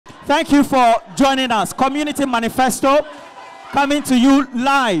Thank you for joining us. Community Manifesto coming to you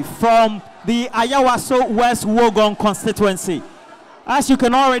live from the Ayawaso West Wuogon Constituency. As you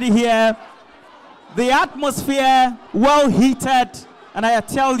can already hear, the atmosphere well heated, and I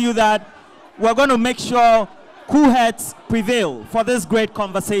tell you that we're going to make sure cool heads prevail for this great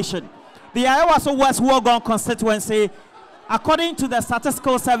conversation. The Ayawaso West Wuogon Constituency, according to the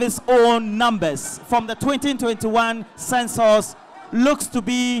Statistical Service own numbers from the 2021 census, looks to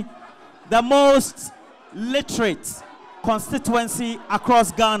be the most literate constituency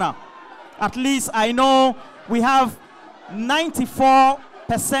across Ghana. At least I know we have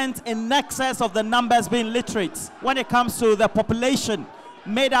 94% in excess of the numbers being literate when it comes to the population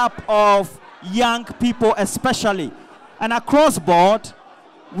made up of young people especially. And across board,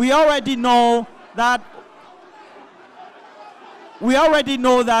 we already know that over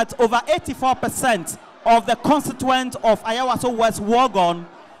 84% of the constituents of Ayawaso West Wuogon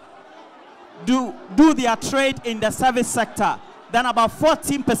do their trade in the service sector. Then about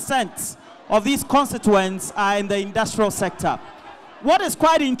 14% of these constituents are in the industrial sector. What is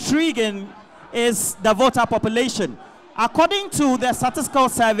quite intriguing is the voter population. According to the Statistical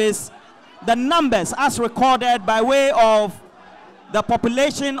Service, the numbers as recorded by way of the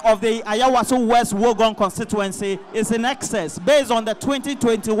population of the Ayawaso West Wuogon constituency is in excess, based on the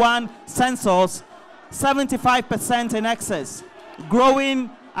 2021 census, 75% in excess,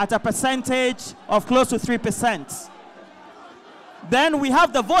 growing at a percentage of close to 3%. Then we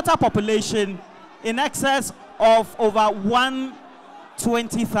have the voter population in excess of over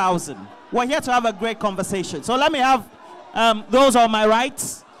 120,000. We're here to have a great conversation. So let me have those on my right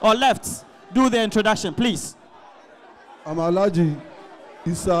or left do the introduction, please. I'm Alhaji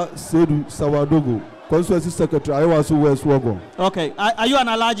Isa Sedu Sawadogo, Constituency Secretary, Ayawaso West Wuogon. Okay, are you an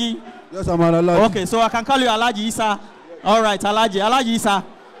Alhaji? Yes, I'm an Alhaji. Okay, so I can call you Alhaji Isa. All right, Alhaji Isa.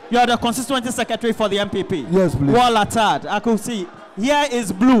 You are the Constituency Secretary for the MPP. Yes, please. Walatad, I could see. Here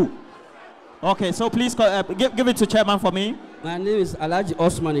is blue. Okay, so please give it to Chairman for me. My name is Alhaji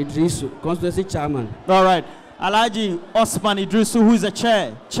Osman Idrisu, Constituency Chairman. All right. Alhaji Osman Idrisu, who is the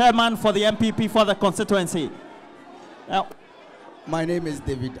chairman for the MPP for the constituency. My name is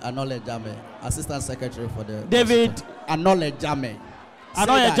David Anole Jame, Assistant Secretary for the... David Anole Jame.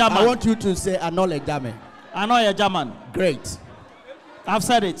 Anole Jame. I want you to say Anole Jame. Anole Jame. Great. I've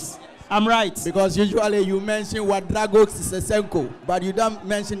said it. I'm right. Because usually you mention Wadrago Sisesenko, but you don't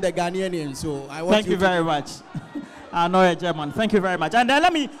mention the Ghanaian, so I want Thank you very much. Anole Jame. Thank you very much. And then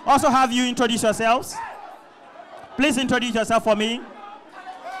let me also have you introduce yourselves. Please introduce yourself for me.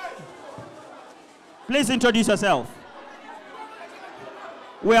 Please introduce yourself.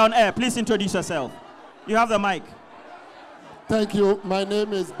 We're on air. Please introduce yourself. You have the mic. Thank you. My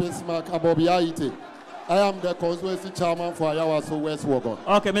name is Bismarck Abobiaite. I am the constituency chairman for Ayawaso West Wuogon.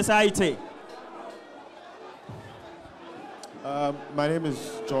 Okay, Mr. Aite. My name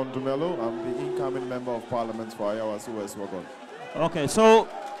is John Dumelo. I'm the incoming member of parliament for Ayawaso West Wuogon. Okay, so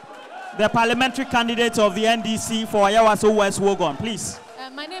the parliamentary candidate of the NDC for Ayawaso West Wuogon, please.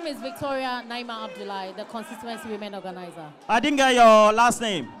 My name is Victoria Naima Abdullahi, the constituency women organizer. I didn't get your last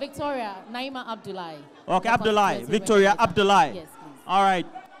name. Victoria Naima Abdullahi. Okay, Abdullahi. Victoria Abdullahi. Yes, please. All right.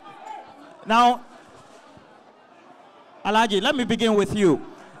 Now, Alhaji, let me begin with you.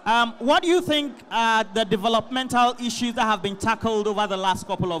 What do you think are the developmental issues that have been tackled over the last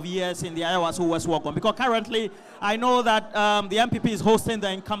couple of years in the Ayawaso West Wuogon? Because currently, I know that the MPP is hosting the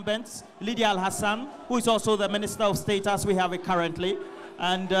incumbents, Lydia Alhassan, who is also the Minister of State as we have it currently.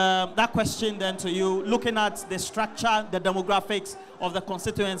 And that question then to you, looking at the structure, the demographics of the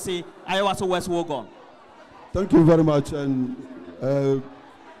constituency, Ayawaso West Wuogon. Thank you very much, and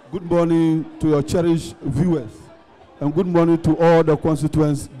good morning to your cherished viewers, and good morning to all the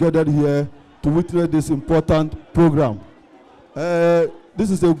constituents gathered here to witness this important program. This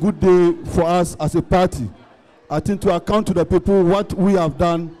is a good day for us as a party. I think to account to the people what we have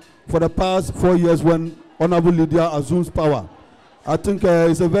done for the past 4 years when Honorable Lydia assumes power. I think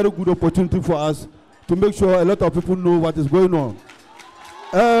it's a very good opportunity for us to make sure a lot of people know what is going on.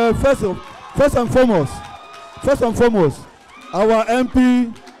 First and foremost, our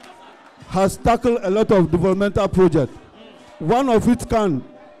MP has tackled a lot of developmental projects. One of it can,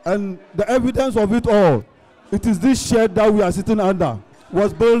 and the evidence of it all, it is this shed that we are sitting under,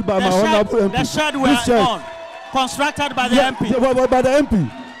 was built by my honorable MP. The shed we are on, constructed by the MP. By the MP.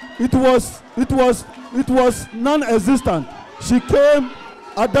 It was non-existent. She came,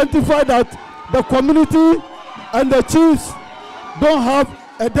 identified that the community and the chiefs don't have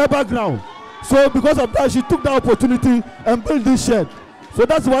a debug ground. So because of that, she took the opportunity and built this shed. So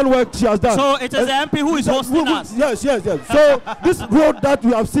that's one work she has done. So it is the MP who is hosting us. Yes. So this road that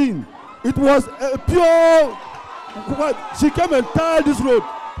we have seen, it was a pure. She came and tiled this road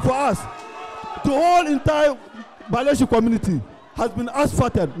for us. The whole entire Baleshi community has been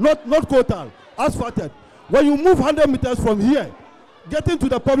asphalted, not coated, asphalted. When you move 100 meters from here, getting to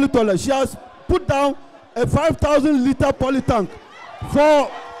the public toilet, she has put down a 5,000-liter poly tank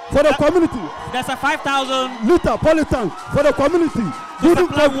for the community. There's a 5,000-liter poly tank for the community. To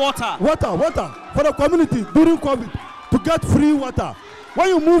supply water. Water for the community during COVID to get free water. When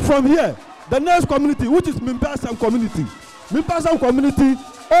you move from here, the next community, which is Mimpasam community,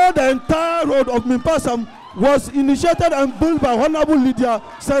 all the entire road of Mimpasam was initiated and built by Honorable Lydia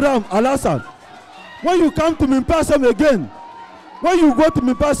Alhassan. When you come to Mimpasam again, when you go to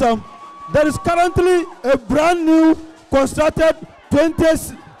Mimpasam, there is currently a brand new constructed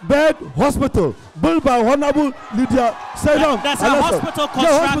 20-bed hospital built by Honorable Lydia Alhassan. There's a hospital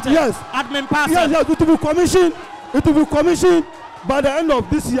constructed at Mimpasam. Yes, it will be commissioned by the end of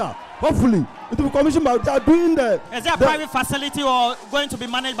this year. Hopefully, it will be commissioned by they are doing the. Is it a private facility or going to be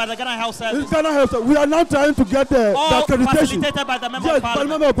managed by the Ghana Health Service? It's Ghana Health Service. We are now trying to get the accreditation. Facilitated by the member of parliament. By the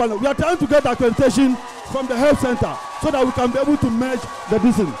member of parliament. We are trying to get the accreditation from the health center so that we can be able to merge the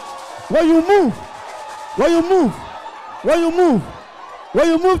distance. When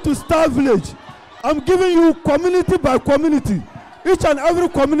you move to Star Village, I'm giving you community by community. Each and every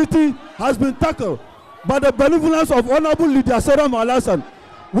community has been tackled by the benevolence of Honorable Lydia Alhassan.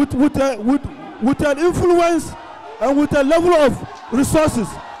 With an influence and with a level of resources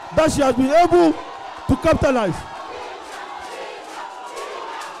that she has been able to capitalize.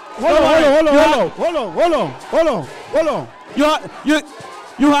 Hold on.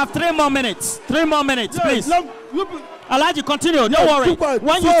 You have 3 more minutes. 3 more minutes, please. Alhaji, continue. Don't worry.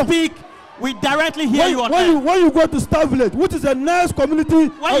 When you speak, we directly hear you on air. When you go to Star Village, which is the next community.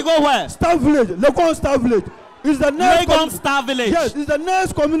 When you go where? Star Village, Legon Star Village. Is the next Star Village. Yes, it's the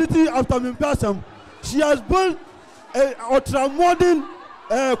next community after Mimpasam. She has built a ultra-modern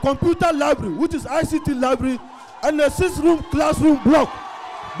computer library, which is ICT library, and a 6-room classroom block,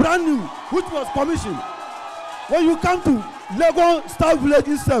 brand new, which was commissioned. When you come to Legon Star Village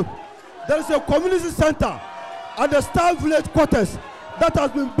itself, there is a community center at the Star Village quarters that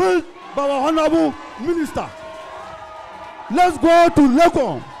has been built by our Honorable Minister. Let's go to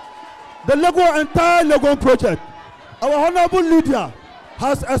Legon. The entire Legon project. Our Honorable Lydia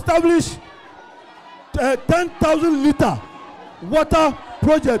has established a 10,000-liter water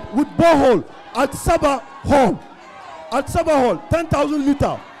project with borehole at Sabah Hall.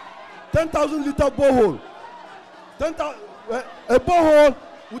 10,000-liter borehole. A borehole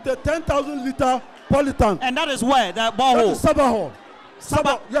with a 10,000-liter poly tank. And that is where the borehole? Sabah Hall.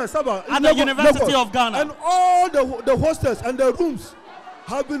 Sabah. At the University of Ghana. And all the hostels and the rooms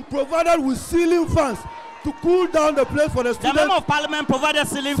have been provided with ceiling fans to cool down the place for the students. The member of parliament provided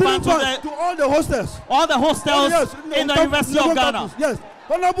ceiling fans to all the hostels. All the hostels in the University of Ghana. Campus, yes.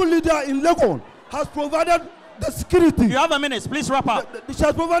 Honorable Lydia in Legon has provided the security. You have a minute, please wrap up. She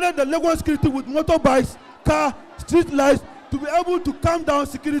has provided the Legon security with motorbikes, car, street lights to be able to calm down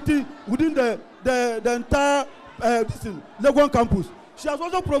security within the entire Legon campus. She has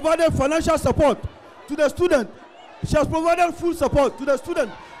also provided financial support to the student. She has provided full support to the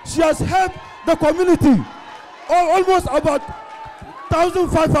student. She has helped the community. Almost about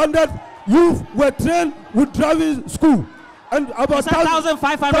 1,500 youth were trained with driving school. And about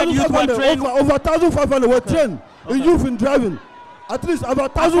 1,500 youth were trained? Over 1,500 were trained in youth in driving. At least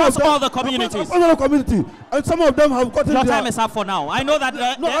about 1,000 across all the communities. All the community. And some of them have gotten Your time is up for now. I know that.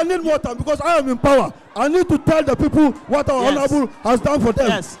 I need more time because I am in power. I need to tell the people what our Honorable has done for them.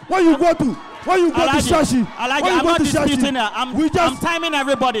 Yes. When you go to Shashi, I'm not disputing it. I'm timing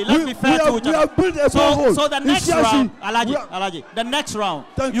everybody. Let's be fair to each other. So the next round, Alhaji, the next round,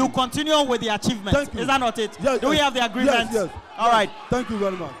 you continue with the achievements. Is that not it? Yes, Do we have the agreement? Yes. All right. Thank you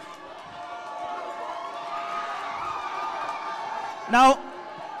very much. Now,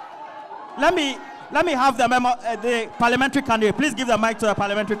 let me have the parliamentary candidate. Please give the mic to the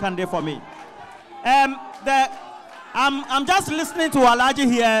parliamentary candidate for me. I'm just listening to Alhaji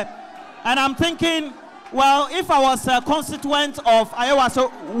here, and I'm thinking, well, if I was a constituent of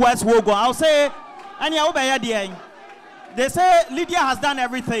Ayawaso West Wuogon, I'll say, they say Lydia has done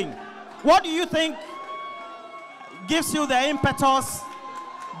everything. What do you think gives you the impetus,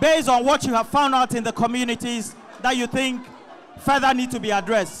 based on what you have found out in the communities, that you think further need to be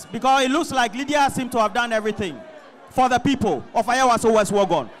addressed? Because it looks like Lydia seems to have done everything for the people of Ayawaso West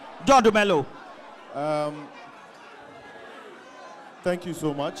Wuogon. John Dumelo. Thank you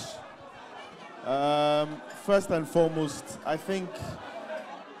so much. First and foremost, I think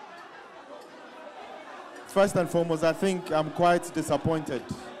First and foremost, I think I'm quite disappointed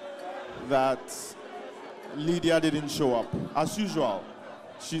that Lydia didn't show up. As usual,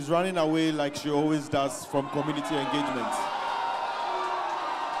 she's running away like she always does from community engagements.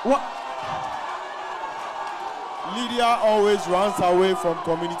 What? Lydia always runs away from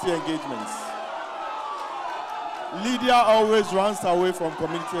community engagements. Lydia always runs away from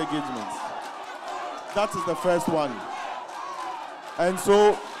community engagements. That is the first one. And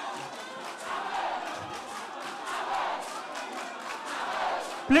so,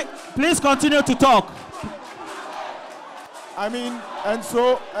 please continue to talk. I mean, and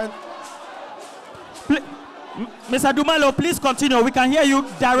so, and Mr. Dumelo, please continue. We can hear you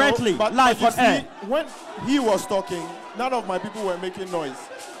directly, live on air. When he was talking, none of my people were making noise.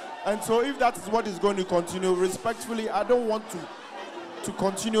 And so if that is what is going to continue, respectfully, I don't want to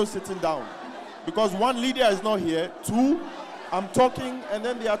continue sitting down. Because one, Lydia is not here. Two, I'm talking and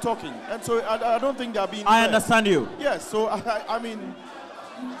then they are talking. And so I don't think they are being fair. Understand you. Yes, so I mean...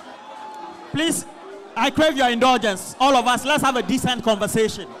 Please, I crave your indulgence. All of us, let's have a decent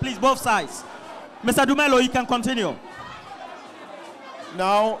conversation. Please, both sides. Mr. Dumelo, you can continue.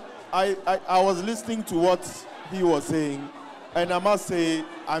 Now, I was listening to what he was saying, and I must say,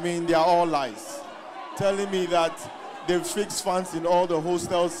 I mean, they are all lies. Telling me that they've fixed funds in all the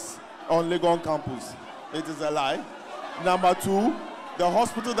hostels on Wuogon campus. It is a lie. Number two, the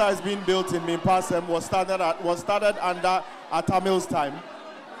hospital that is being built in Mimpasem was started under Atamil's time.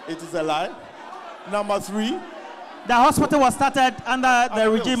 It is a lie. Number three, the hospital was started under the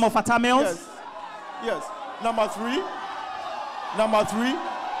regime of Atamils. Yes. Yes. Number three.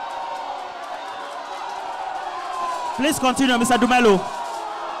 Please continue, Mr. Dumelo.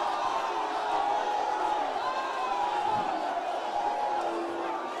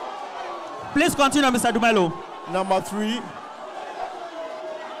 Please continue, Mr. Dumelo. Number three,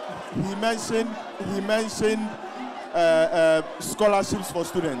 he mentioned scholarships for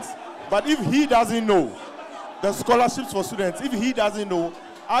students. But if he doesn't know the scholarships for students, if he doesn't know,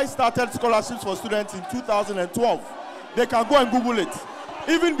 I started scholarships for students in 2012. They can go and Google it.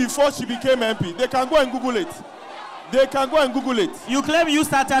 Even before she became MP, they can go and Google it. They can go and Google it. You claim you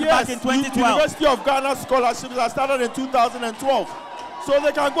started back in 2012. University of Ghana scholarships I started in 2012. So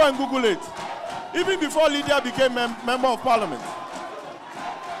they can go and Google it. Even before Lydia became member of parliament.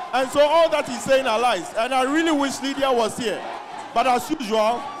 And so all that he's saying are lies. And I really wish Lydia was here. But as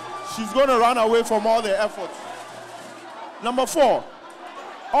usual, she's going to run away from all the efforts. Number four,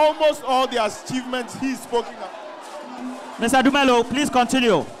 almost all the achievements he's spoken of. Mr. Dumelo, please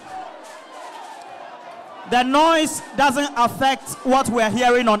continue. The noise doesn't affect what we're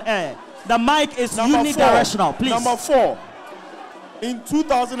hearing on air. The mic is unidirectional, please. Number four, in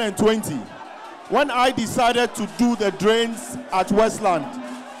 2020, when I decided to do the drains at Westland,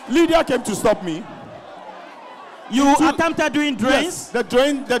 Lydia came to stop me. You attempted doing drains? Yes, the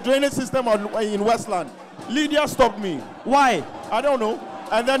drainage system in Westland. Lydia stopped me. Why? I don't know.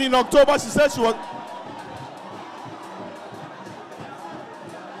 And then in October, she said she was...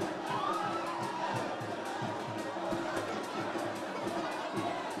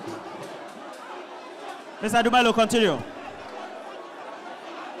 Mr. Dumelo, continue.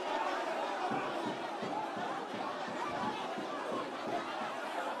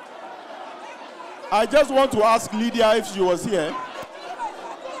 I just want to ask Lydia if she was here.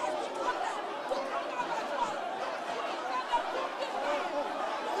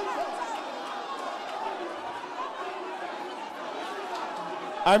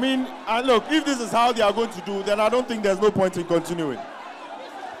 I mean, and look, if this is how they are going to do, then I don't think there's no point in continuing.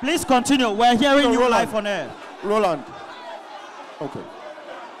 Please continue. We're hearing you live on air. Roland. Okay.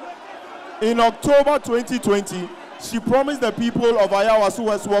 In October 2020, she promised the people of Ayawaso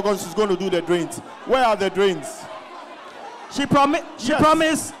West Wuogon she's going to do the drains. Where are the drains? She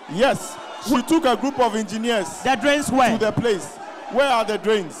promised? Yes. She took a group of engineers. The drains where? To the place. Where are the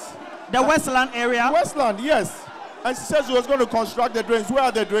drains? The Westland area? Westland, yes. And she said she was going to construct the drains. Where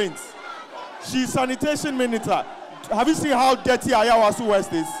are the drains? She's sanitation minister. Have you seen how dirty Ayawaso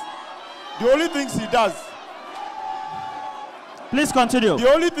West is? The only thing she does. Please continue. The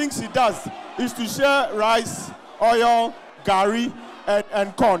only thing she does is to share rice, oil, gari,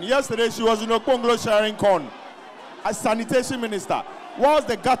 and corn. Yesterday she was in Okonglo sharing corn. As sanitation minister. Whilst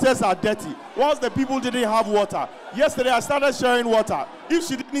the gutters are dirty, whilst the people didn't have water. Yesterday I started sharing water. If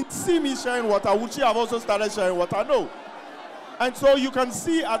she didn't see me sharing water, would she have also started sharing water? No. And so you can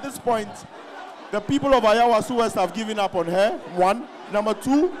see at this point, the people of Ayawaso West have given up on her, one. Number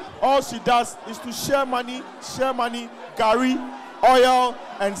two, all she does is to share money, gari, oil,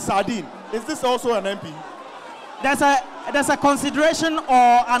 and sardine. Is this also an MP? There's a there's a consideration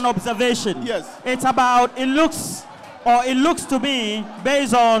or an observation. Yes. It's about, it looks to me,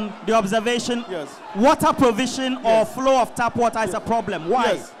 based on the observation, yes, water provision or yes, flow of tap water is a problem.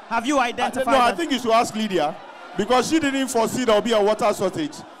 Why? Yes. Have you identified No, I think you should ask Lydia, because she didn't foresee there will be a water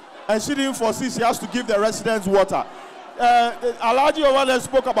shortage. And she didn't foresee she has to give the residents water. Alhaji over there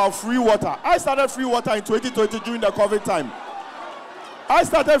spoke about free water. I started free water in 2020 during the COVID time. I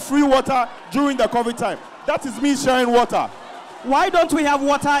started free water during the COVID time. That is me sharing water. Why don't we have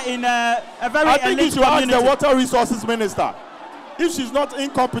water in a very I think you elite should ask community? the water resources minister. If she's not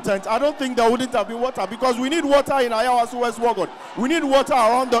incompetent, I don't think there wouldn't have been water, because we need water in Ayawaso West Wuogon. We need water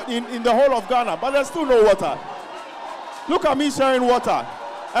around in the whole of Ghana, but there's still no water. Look at me sharing water.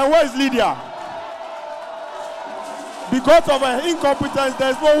 And where is Lydia? Because of her incompetence,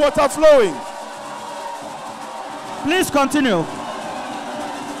 there's no water flowing. Please continue.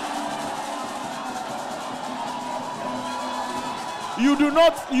 You do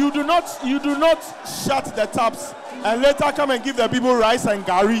not shut the taps and later come and give the people rice and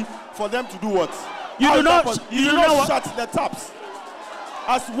gari for them to do what? You do not shut the taps.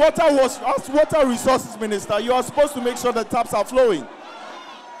 As water resources minister, you are supposed to make sure the taps are flowing.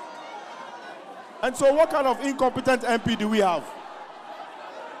 And so what kind of incompetent MP do we have?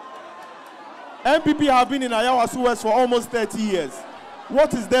 MPP have been in Ayawaso West for almost 30 years.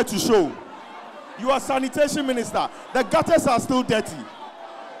 What is there to show? You are sanitation minister. The gutters are still dirty.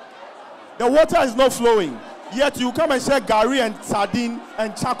 The water is not flowing. Yet you come and share gari and sardine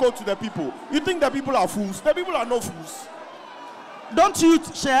and charcoal to the people. You think the people are fools? The people are not fools. Don't you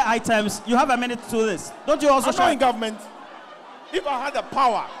share items? You have a minute to do this. Don't you also share? I'm not in government. If I had the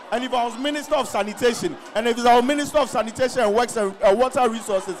power, and if I was Minister of Sanitation, and if I was Minister of Sanitation and Works and Water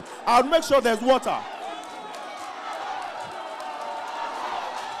Resources, I would make sure there's water.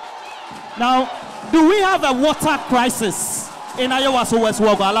 Now, do we have a water crisis in Ayawaso West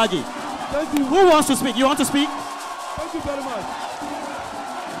Wuogon, Alhaji? Thank you. Who wants to speak? You want to speak? Thank you very much.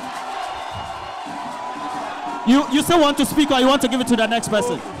 You still want to speak, or you want to give it to the next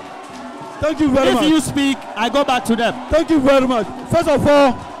person? Thank you very much. If you speak, I go back to them. Thank you very much. First of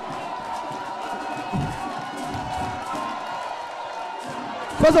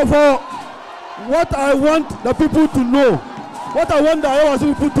all, what I want the people to know, what I want the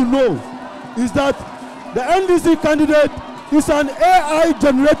Ayawaso people to know, is that the NDC candidate is an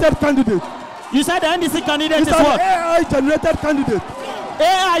AI-generated candidate. You said the NDC candidate is what? an AI-generated candidate.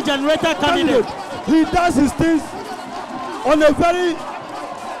 AI-generated candidate. He does his things on a very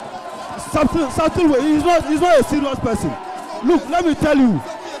subtle way. He's not a serious person. Look, let me tell you.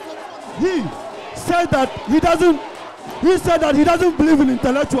 He said that he doesn't believe in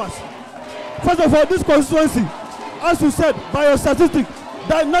intellectuals. First of all, this constituency, as you said, by your statistics,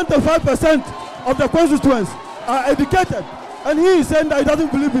 that 95% of the constituents are educated. And he is saying that he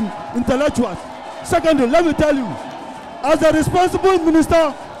doesn't believe in intellectuals. Secondly, let me tell you, as the responsible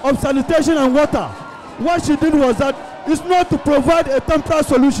Minister of Sanitation and Water, what she did was that it's not to provide a temporary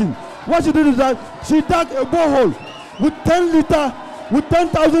solution. What she did is that she dug a borehole with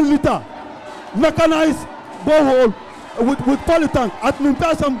 10,000 liter mechanized borehole with polytank at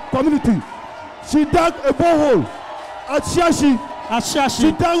Mimpasam community. She dug a borehole at Shashi.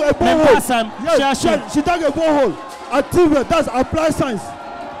 She dug a borehole. Yes, she dug a borehole at Tivre, that's Applied Science,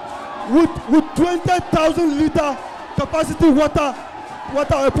 with 20,000 liter capacity water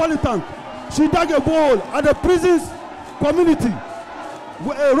polytank. She dug a borehole at the prisons community,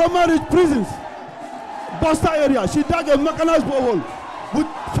 Roman Ridge prisons, Buster area. She dug a mechanized borehole with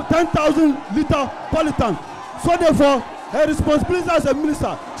 10,000 liter polytank. So therefore, her responsibility as a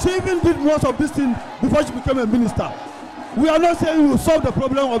minister, she even did most of this thing before she became a minister. We are not saying we will solve the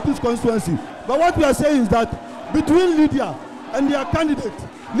problem of this constituency, but what we are saying is that between Lydia and their candidate,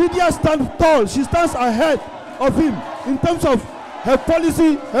 Lydia stands tall. She stands ahead of him in terms of her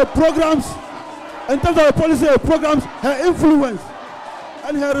policy, her programs, her influence,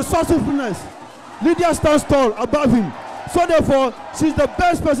 and her resourcefulness. Lydia stands tall above him. So therefore, she's the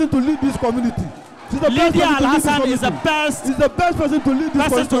best person to lead this community. Lydia Alhassan is the best person to lead this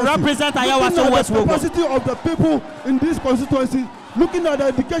person to represent Ayawaso West Wuogon. The capacity of the people in this constituency, looking at the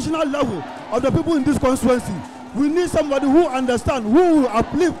educational level of the people in this constituency, we need somebody who understands, who will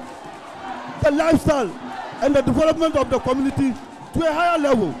uplift the lifestyle and the development of the community to a higher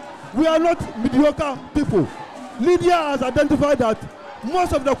level. We are not mediocre people. Lydia has identified that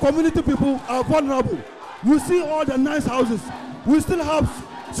most of the community people are vulnerable. You see all the nice houses. We still have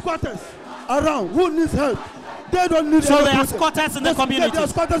squatters around who needs help. They don't need. So there are squatters in the community. There are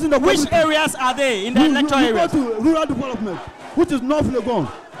squatters in the community. Which areas are they in the electoral areas? Go to rural development, which is North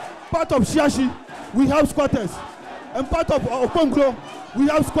Legon. Part of Shashi, we have squatters. And part of Okonglo, we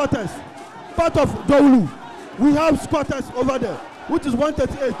have squatters. Part of Doulu, we have squatters over there, which is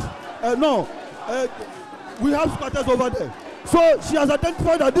 138. We have squatters over there. So she has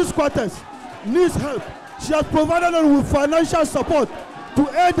identified that these squatters needs help. She has provided them with financial support to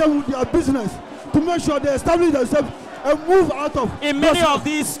aid them with their business, to make sure they establish themselves and move out of. In many of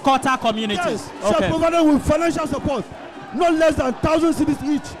these squatter communities. Yes, she has provided them with financial support, not less than 1,000 cities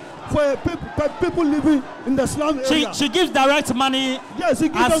each, for people living in the slum area. She gives direct money, yes,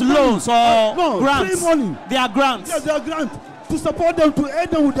 as loans or grants. Money. They are grants. Yes, they are grants to support them, to aid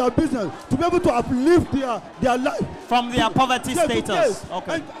them with their business, to be able to uplift their life from their poverty status. Yes.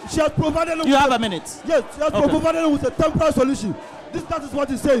 Okay. And she has provided them. You have a minute. Yes, she has provided them with a temporary solution. That is what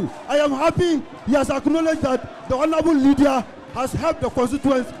he's saying. I am happy he has acknowledged that the Honorable Lydia has helped the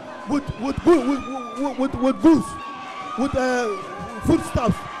constituents with goods, with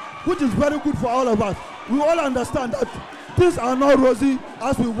foodstuffs, which is very good for all of us. We all understand that things are not rosy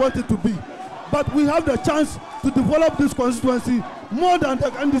as we want it to be. But we have the chance to develop this constituency more than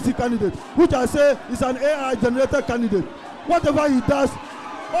the NDC candidate, which I say is an AI-generated candidate. Whatever he does,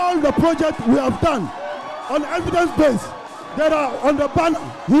 all the projects we have done on evidence base, that are on the banner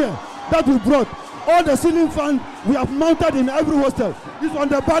here that we brought. All the ceiling fan we have mounted in every hostel is on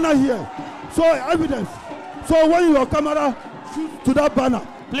the banner here. So evidence. So when your camera shoots to that banner,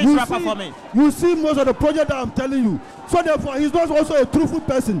 please wrap up for me. You see most of the project that I'm telling you. So therefore, he's not also a truthful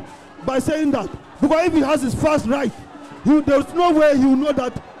person by saying that. Because if he has his first right, there's no way he will know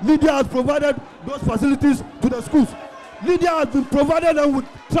that Lydia has provided those facilities to the schools. Lydia has been provided them with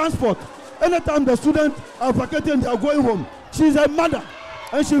transport. Anytime the students are vacating, they are going home. She's a mother,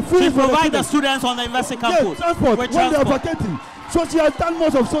 and she provides the students on the university campus. Yes, transport when they are vacating. So she has done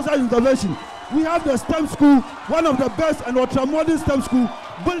most of social intervention. We have the STEM school, one of the best and ultra-modern STEM school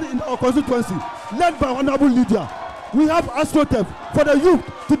built in our constituency, led by Honorable Lydia. We have AstroTurf for the youth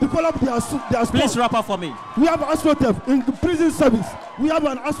to develop their sport. Please wrap up for me. We have AstroTurf in the prison service. We have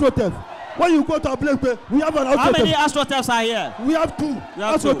an AstroTurf. When you go to a place, we have an AstroTurf. How many AstroTurfs are here? We have two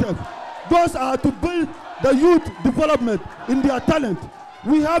AstroTurf. Those are to build the youth development in their talent.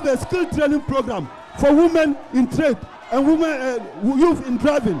 We have a skill training program for women in trade and youth in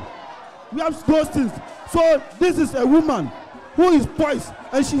driving. We have those things. So this is a woman who is poised,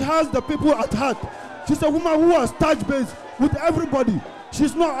 and she has the people at heart. She's a woman who has touch base with everybody.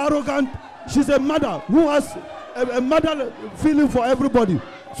 She's not arrogant. She's a mother who has a mother feeling for everybody.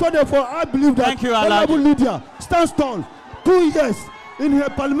 So therefore, I believe that Honorable Lydia stands tall. 2 years in her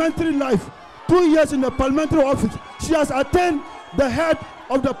parliamentary life, 2 years in the parliamentary office, she has attained the head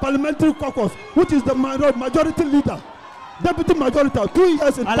of the parliamentary caucus, which is the majority leader, deputy majority. 2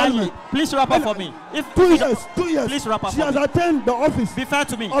 years in parliament. Please wrap up for me. If 2 years, 2 years, please wrap up. She has attained the office. Be fair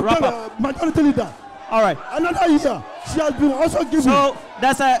to me. Of wrap the up. Majority leader. All right. Another year, she has been also given. So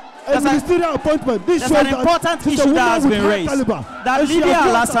there's a ministerial appointment. This shows an important issue that has been raised. That Lydia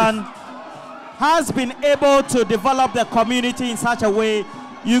Alhassan has been able to develop the community in such a way.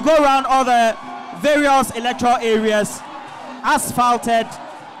 You go around all the various electoral areas, asphalted.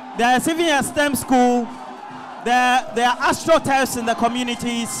 There's even a STEM school. There are AstroTurfs in the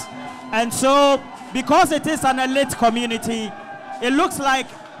communities. And so, because it is an elite community, it looks like,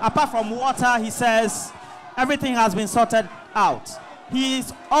 apart from water, he says, everything has been sorted out. He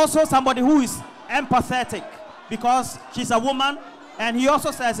is also somebody who is empathetic because she's a woman, and he also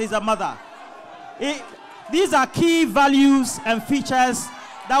says he's a mother. These are key values and features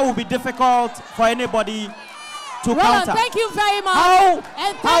that will be difficult for anybody to counter. Thank you very much. How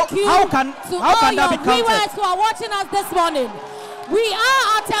can that be counted? Viewers who are watching us this morning. We are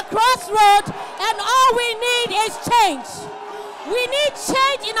at a crossroad, and all we need is change. We need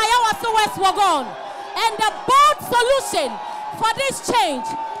change in Ayawaso West Wuogon, and the bold solution for this change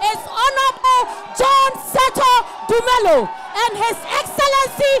is Honorable John Seto Dumelo and His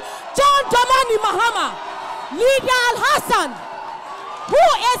Excellency John Dramani Mahama. Lydia Alhassan, who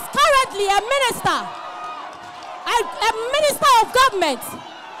is currently a minister of government,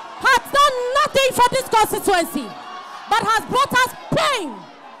 has done nothing for this constituency, but has brought us pain.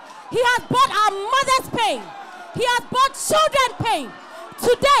 He has brought our mothers pain. He has brought children pain.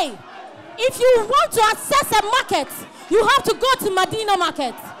 Today, if you want to access a market, you have to go to Medina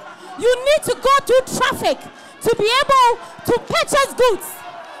Market. You need to go through traffic to be able to purchase goods,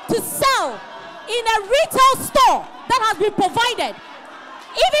 to sell in a retail store that has been provided,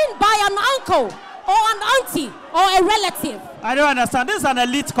 even by an uncle or an auntie or a relative. I don't understand. This is an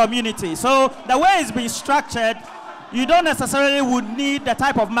elite community. So the way it's been structured, you don't necessarily would need the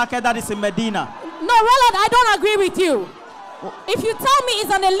type of market that is in Medina. No, Roland, I don't agree with you. If you tell me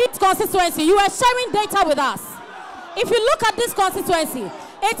it's an elite constituency, you are sharing data with us. if you look at this constituency,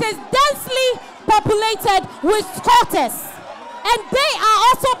 it is densely populated with squatters. And they are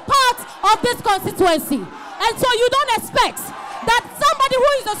also part of this constituency. And so you don't expect that somebody who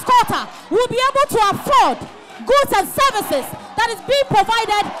is a squatter will be able to afford goods and services that is being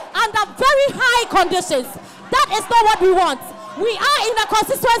provided under very high conditions. That is not what we want. We are in a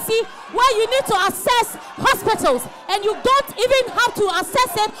constituency where you need to access hospitals, and you don't even have to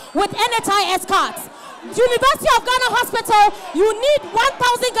access it with NHIS cards. University of Ghana Hospital, you need 1,000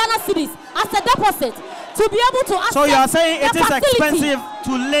 Ghana cedis as a deposit to be able to access. So you are saying it is expensive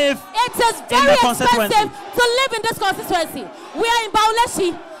to live in the constituency? It is very expensive to live in this constituency. We are in Bauleshi.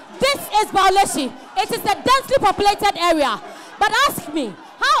 This is Bauleshi. It is a densely populated area. But ask me,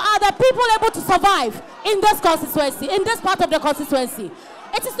 how are the people able to survive in this constituency, in this part of the constituency?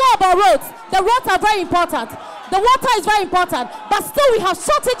 It is not about roads. The roads are very important. The water is very important. But still we have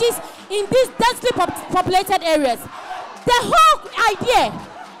shortages in these densely populated areas. The whole idea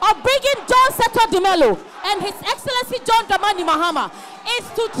of bringing John Seto Dumelo and His Excellency John Dramani Mahama is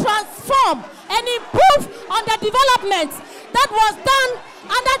to transform and improve on the development that was done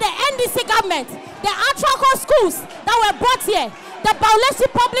under the NDC government. The Atraco schools that were brought here, the Bauleshi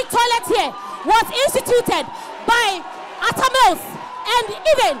public toilet here was instituted by Atamils, and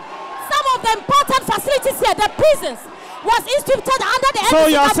even some of the important facilities here, the prisons, was instituted under the NDC So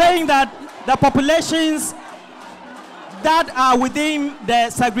you are government. saying that the populations that are within the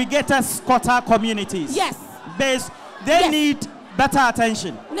segregated squatter communities, yes, they need better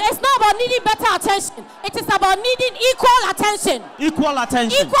attention. It's not about needing better attention. It is about needing equal attention. Equal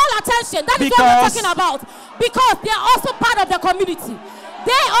attention. Equal attention. That is what we're talking about. Because they are also part of the community.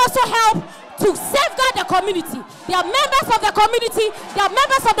 They also help to safeguard the community. They are members of the community. They are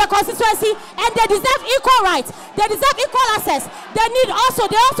members of the constituency, and they deserve equal rights. They deserve equal access. They also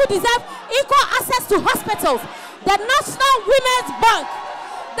deserve equal access to hospitals. The National Women's Bank,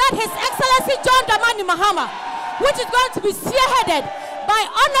 that His Excellency John Dramani Mahama, which is going to be spearheaded by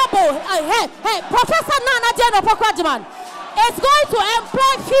Honorable Professor Nana Jane Opokwajiman, is going to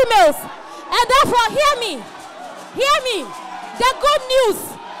employ females. And therefore, hear me. The good news,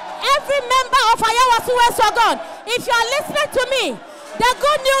 every member of Ayawaso West Wuogon, if you are listening to me, the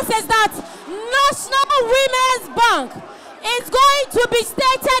good news is that National Women's Bank is going to be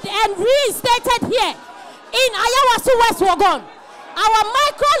stated and reinstated here in Ayawaso West Wuogon. Our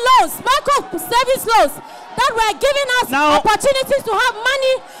micro service loans that were giving us opportunities to have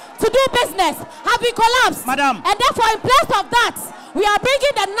money to do business have been collapsed. Madam. And therefore, in place of that, we are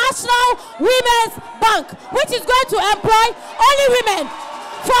bringing the National Women's Bank, which is going to employ only women,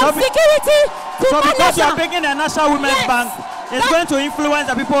 from security to so manager. Because you are bringing the National Women's Bank, it's going to influence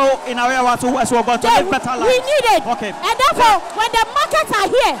the people in Ayawaso West Wuogon to live better lives. We need it. Okay. And therefore, when the markets are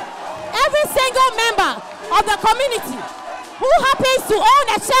here, every single member of the community who happens to own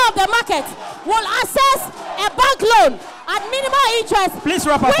a share of the market will access a bank loan at minimal interest. Please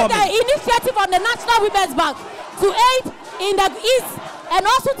wrap up with the initiative of the National Women's Bank to aid in the east and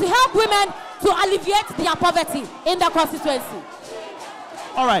also to help women to alleviate their poverty in the constituency.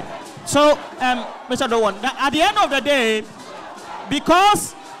 All right. So, Mr. Dowan, at the end of the day,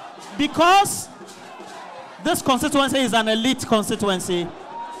 because this constituency is an elite constituency,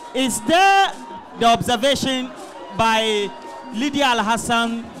 is there the observation by Lydia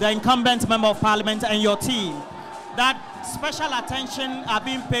Alhassan, the incumbent member of parliament, and your team, that special attention are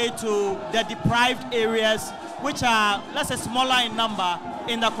being paid to the deprived areas, which are, let's say, smaller in number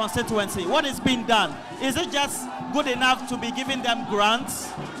in the constituency? What is being done? Is it just good enough to be giving them grants?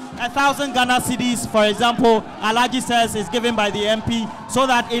 1,000 Ghana cedis, for example, Alaji says is given by the MP so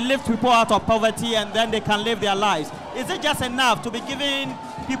that it lifts people out of poverty and then they can live their lives. Is it just enough to be giving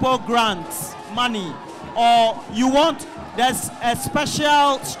people grants, money, or you want there's a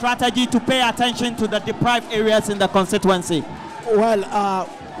special strategy to pay attention to the deprived areas in the constituency? Well,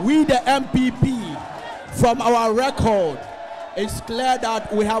 we the MPP, from our record, it's clear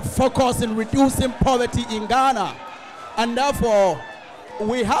that we have focused in reducing poverty in Ghana, and therefore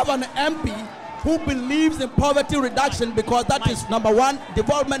we have an MP who believes in poverty reduction, because that is number one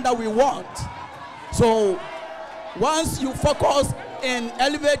development that we want. So once you focus in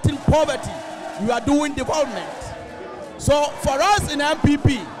elevating poverty, you are doing development. So for us in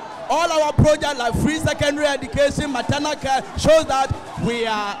MPP, all our projects like free secondary education, maternal care, shows that we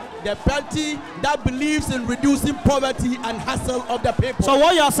are the party that believes in reducing poverty and hassle of the people. So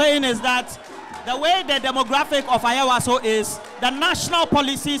what you're saying is that the way the demographic of Ayawaso is, the national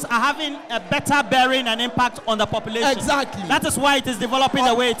policies are having a better bearing and impact on the population. Exactly. That is why it is developing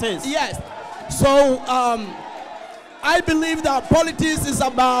the way it is. Yes. So I believe that politics is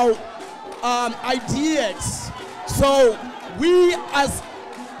about ideas. So we as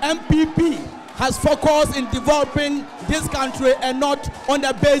MPP has focused in developing this country and not on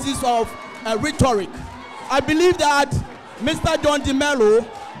the basis of rhetoric. I believe that Mr. John Dumelo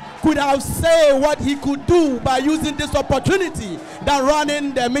could have said what he could do by using this opportunity than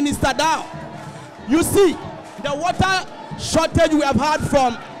running the minister down. You see, the water shortage we have had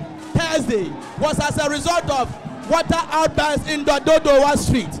from Thursday was as a result of water outbursts in the Dodowa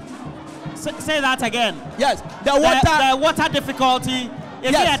Street. Say that again. Yes, the water difficulty.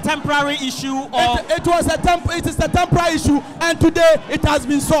 Is it a temporary issue or? It is a temporary issue, and today it has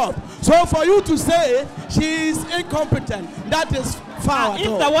been solved. So for you to say she is incompetent, that is foul. If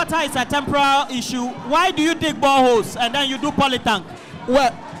the water is a temporary issue, why do you dig boreholes and then you do polytank?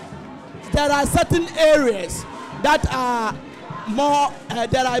 Well, there are certain areas that are more,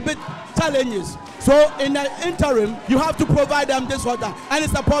 there are a bit challenges. So in the interim, you have to provide them this water, and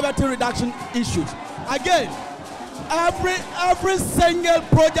it's a poverty reduction issue. Again, every single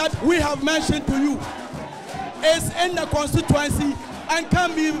project we have mentioned to you is in the constituency and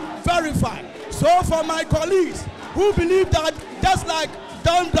can be verified. So for my colleagues who believe that, just like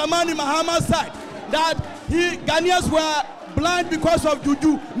Don Dramani Mahama said, that Ghanaians were blind because of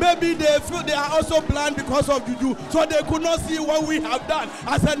juju, maybe they feel they are also blind because of juju, so they could not see what we have done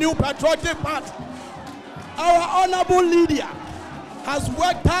as a new patriotic party. Our Honorable Lydia has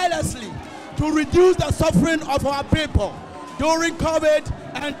worked tirelessly to reduce the suffering of our people during COVID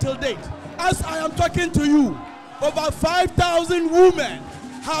and till date. As I am talking to you, over 5,000 women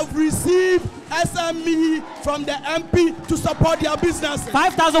have received SME from the MP to support their businesses.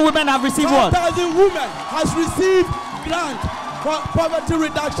 5,000 women have received what? 5,000 women has received grant for poverty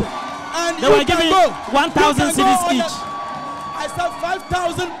reduction. And they were giving 1,000 cedis each. I said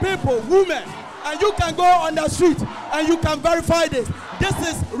 5,000 people, women, and you can go on the street and you can verify this.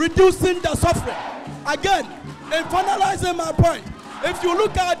 This is reducing the suffering. Again, in finalizing my point, if you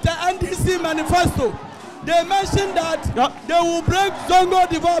look at the NDC manifesto, they mentioned that they will break Zongo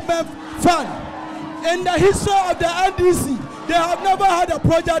Development Fund. In the history of the NDC, they have never had a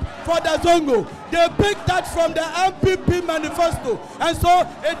project for the Zongo. They picked that from the MPP manifesto, and so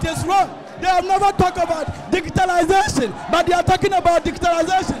it is wrong. They have never talked about digitalization, but they are talking about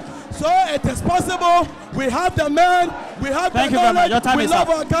digitalization. So it is possible. We have the men, we have the knowledge, we love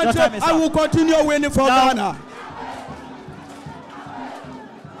our country, and will continue winning for Ghana.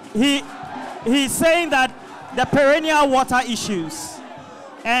 He's saying that the perennial water issues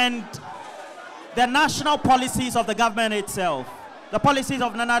and the national policies of the government itself, the policies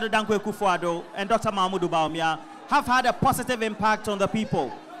of Nana Addo Dankwa Akufo-Addo and Dr. Mahmoud Bawumia, have had a positive impact on the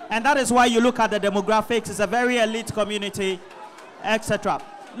people. And that is why you look at the demographics, it's a very elite community, etc.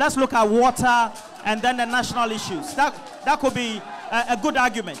 Let's look at water and then the national issues. That could be a good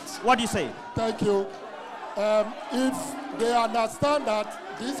argument. What do you say? Thank you. If they understand that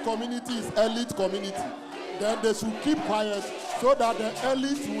this community is elite community, then they should keep quiet so that the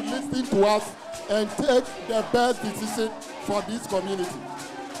elite will listen to us and take the best decision for this community.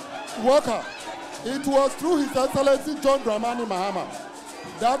 Walker, it was through His Excellency John Dramani Mahama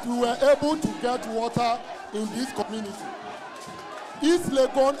that we were able to get water in this community. East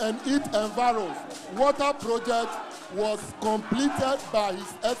Legon and East Enviros water project was completed by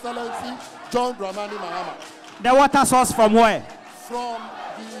His Excellency John Dramani Mahama. The water source from where? From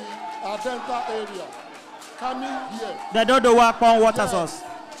the Adenta area, coming here. The Dodowa Pond water source.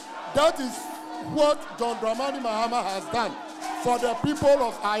 That is what John Dramani Mahama has done for the people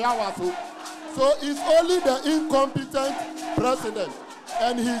of Ayawaso. So it's only the incompetent president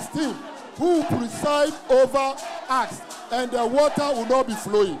and his team who preside over acts, and the water will not be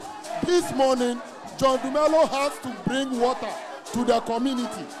flowing. This morning, John Dumelo has to bring water to the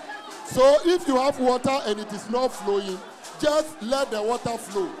community. So if you have water and it is not flowing, just let the water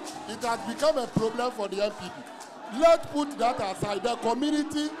flow. It has become a problem for the MPP. Let's put that aside. The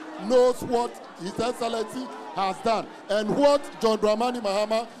community knows what His Excellency has done and what John Dramani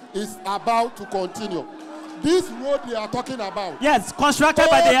Mahama is about to continue. This road they are talking about. Yes, constructed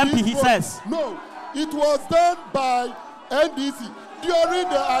by the MP, he says. No, it was done by NDC during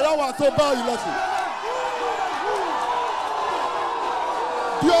the Ayawaso by-election.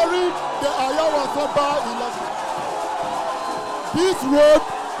 During the Ayawaso by-election. This road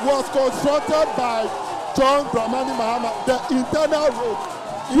was constructed by John Dramani Mahama, the internal road.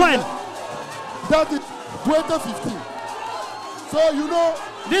 When? That is 2015. So you know,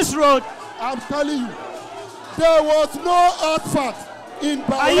 this road, I'm telling you, there was no asphalt in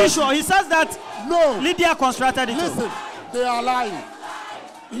Bahrain. Are you sure? He says that no. Lydia constructed it. Listen, they are lying.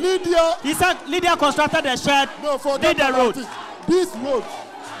 Lydia. He said Lydia constructed the shed, no, did the road. This road,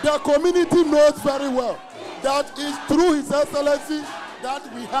 the community knows very well that is through His Excellency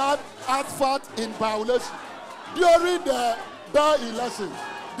that we had asphalt in violation. During the by-election,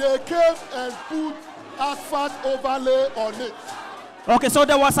 they came and put asphalt overlay on it. Okay, so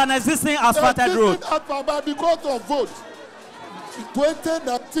there was an existing asphalted road. But because of vote,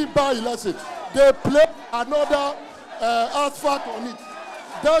 2019 by-election, they placed another asphalt on it.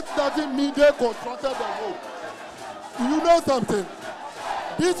 That doesn't mean they constructed the road. You know something?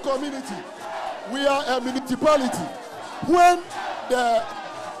 This community, we are a municipality. When the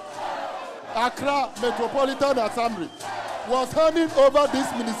Accra Metropolitan Assembly was handing over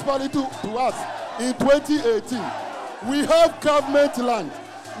this municipality to us in 2018, we have government land.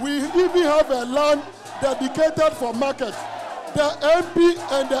 We even have a land dedicated for market. The MP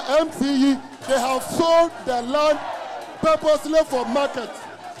and the MCE, they have sold the land purposely for market.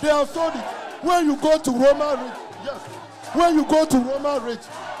 They have sold it. When you go to Roma Ridge, yes, when you go to Roma Ridge,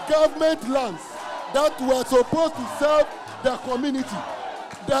 government lands that were supposed to serve the community,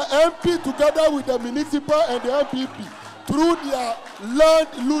 the MP together with the municipal and the MPP, through their land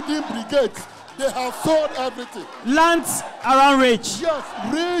looting brigades, they have sold everything. Lands around Ridge? Yes,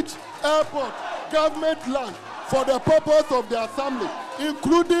 Ridge Airport, government land for the purpose of the assembly,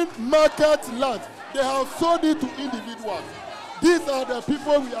 including market land. They have sold it to individuals. These are the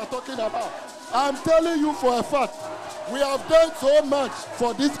people we are talking about. I'm telling you for a fact, we have done so much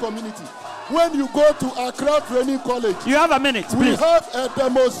for this community. When you go to Accra Training College, you have a minute, please. We have a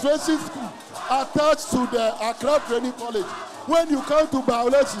demonstration school attached to the Accra Training College. When you come to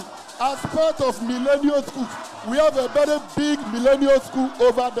biology, as part of Millennium School, we have a very big Millennium School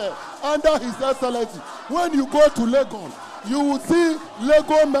over there under His Excellency. When you go to Legon, you will see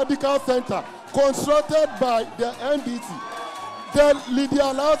Legon Medical Center constructed by the NDC. The Lydia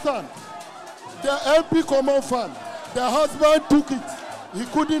Alhassan, the MP Common Fund, the husband took it. He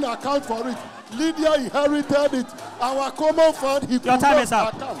couldn't account for it. Lydia inherited it. Our common fund, he could not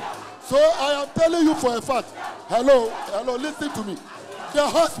account. So I am telling you for a fact. Hello, listen to me. The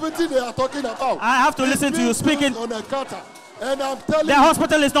hospital they are talking about. I have to listen to you speaking on a cutter. And I'm telling you. The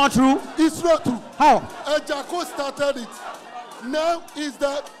hospital is not true? It's not true. How? Ejako started it. Now is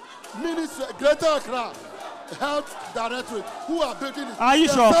the Minister, Greater Accra Health Directorate who are building it. Are you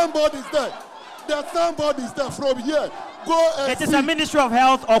sure? The signboard is there. The signboard is there from here. Go and see. It is a Ministry of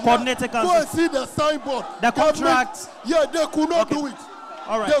Health or coordinated council. Go and see the signboard. The contract. Yeah, they could not do it.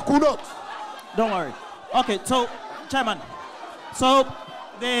 All right. They could not. Don't worry. Okay, so, Chairman, so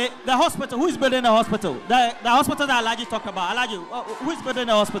the hospital, who is building the hospital? The hospital that Alaji talked about. Alaji, who is building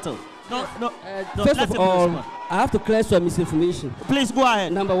the hospital? First of all, I have to clear some misinformation. Please go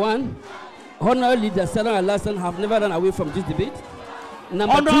ahead. Number one, Honorable Lydia Alhassan have never run away from this debate.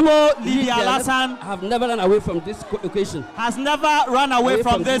 Honorable Lydia Alhassan have never run away from this occasion. Has never run away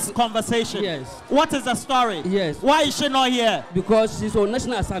from this conversation. Yes. What is the story? Yes. Why is she not here? Because she's on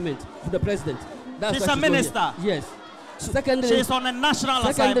national assignment for the president. That's she's a minister. Yes. Secondly, she's on a national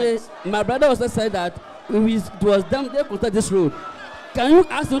assignment. My brother also said that it was them they constructed this road. Can you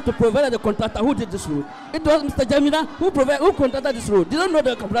ask them to provide the contractor who did this road? It was Mr. Jamina who contracted this road. They don't know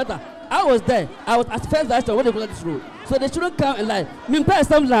the contractor. I was there. I was at first last when they constructed this road. So they shouldn't come and lie. Minpa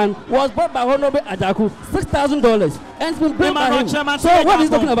some land was bought by Honorable Ajaku, $6,000, and it's been built by him. So what are you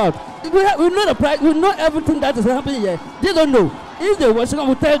talking about? We know the price. We know everything that is happening here. They don't know. If they were, someone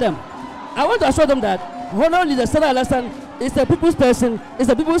will tell them. I want to assure them that Honorable Lydia Alhassan is a people's person, is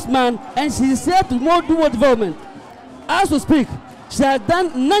a people's man, and she is here to do more development. As we speak, she has done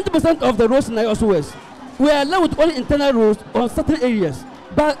 90% of the roads in Ayawaso West. We are left with only internal roads on certain areas.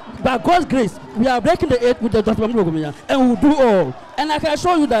 But by God's grace, we are breaking the 8 with the Dr. Mamuru, and we will do all. And I can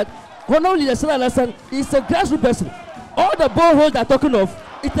assure you that Honorable Lydia Alhassan is a grassroots person. All the boreholes they are talking of,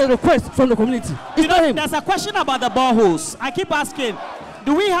 it's a request from the community. It's not him. There's a question about the boreholes. I keep asking,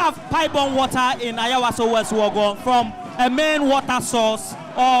 do we have pipe-borne water in Ayawaso West Wuogon from a main water source,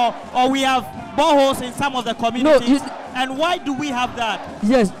 or we have boreholes in some of the communities? No, and why do we have that?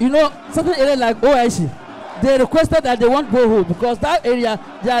 Yes, certain areas like OIC, they requested that they want borehole because that area,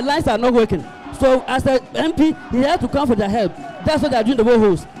 their lines are not working. So as an MP, he had to come for their help. That's why they are doing the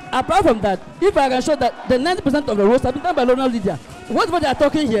boreholes. Apart from that, if I can show that the 90% of the roads have been done by Honorable Lydia, whatever they are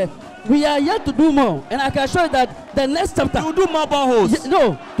talking here, we are yet to do more. And I can show you that the next chapter... To do more boreholes?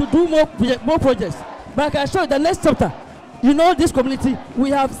 No, to do more projects. But I can show you the next chapter. This community, we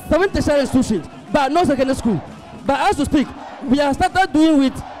have 7 tertiary institutions, but no secondary school. But as we speak, we have started doing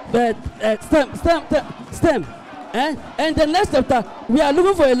with STEM. And the next chapter, we are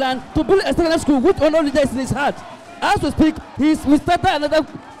looking for a land to build a secondary school with Honorable Lydia in his heart. As we speak, we started another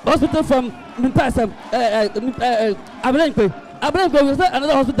hospital from Abelenque. We started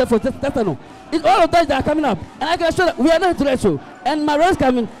another hospital for Tetano. It's all of that that are coming up. And I can assure that we are not intellectual. And my friends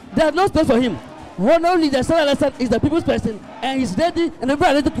coming, there's no space for him. Only the Lydia Alhassan is the people's person, and he's ready, and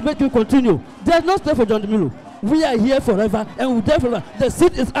everybody ready to make him continue. There's no space for John Dumelo. We are here forever, and we're there forever. The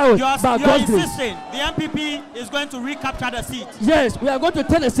seat is ours. You are insisting the MPP is going to recapture the seat? Yes, we are going to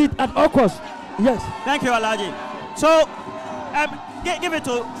take the seat at all costs. Yes. Thank you, Alhaji. So, give it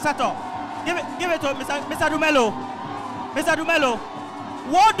to Sato. Give it to Mr. Dumelo. Mr. Dumelo,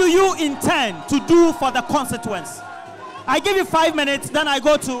 what do you intend to do for the constituents? I give you 5 minutes, then I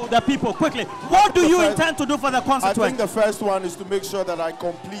go to the people quickly. What do you intend to do for the constituents? I think the first one is to make sure that I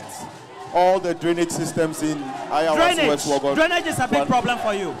complete all the drainage systems in Ayawaso West Wuogon. Drainage is a big problem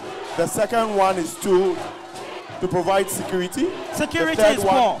for you. The second one is to provide security. Security is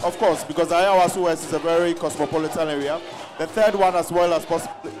poor. Of course, because Ayawaso West is a very cosmopolitan area. The third one, as well as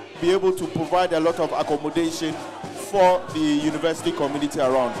possibly be able to provide a lot of accommodation for the university community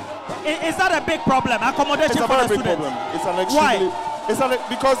around. Is that a big problem? Accommodation for the students? It's a very big problem. It's an extremely... Why?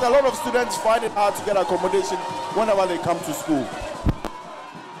 Because a lot of students find it hard to get accommodation whenever they come to school.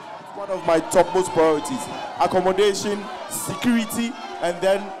 It's one of my topmost priorities. Accommodation, security, and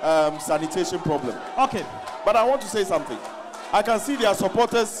then sanitation problem. Okay. But I want to say something. I can see their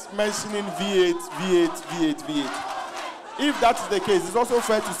supporters mentioning V8, V8, V8, V8. If that is the case, it's also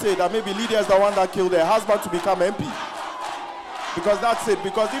fair to say that maybe Lydia is the one that killed her husband to become MP. Because that's it.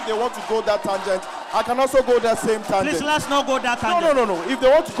 Because if they want to go that tangent, I can also go that same tangent. Please, let's not go that tangent. No. If they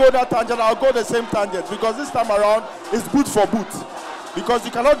want to go that tangent, I'll go the same tangent. Because this time around, it's boot for boot. Because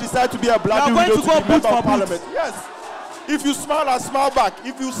you cannot decide to be a bloody widow to be member of parliament. Yes. If you smile, I smile back.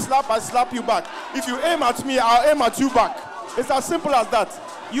 If you slap, I slap you back. If you aim at me, I'll aim at you back. It's as simple as that.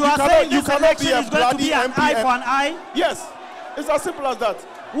 You are saying this election is going to be an eye for an eye? Yes. It's as simple as that.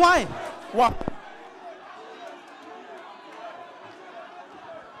 Why? Why?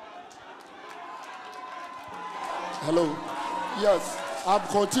 Hello. Yes, I'm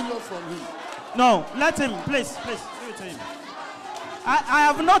continuing from him. No, let him, please, give it to him. I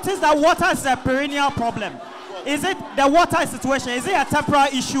have noticed that water is a perennial problem. Is it the water situation? Is it a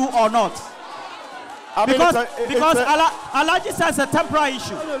temporary issue or not? Because Alhaji says a temporary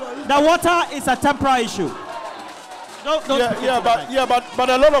issue. The water is a temporary issue. But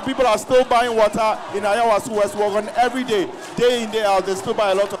a lot of people are still buying water in Ayawaso West Wuogon every day in, day out. They still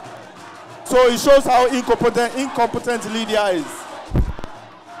buy a lot of. So it shows how incompetent Lydia is.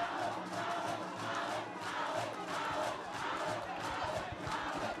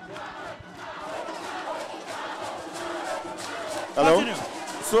 Hello? Continue.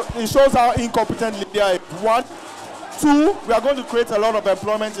 So it shows how incompetent Lydia is. 1, 2, we are going to create a lot of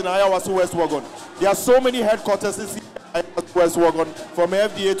employment in Ayawaso West Wuogon. There are so many headquarters in Ayawaso West Wuogon, from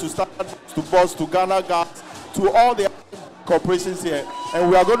FDA to Standard to BOSS to Ghana Gas to all the corporations here. And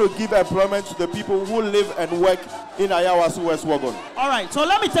we are going to give employment to the people who live and work in Ayawaso West Wuogon. All right, so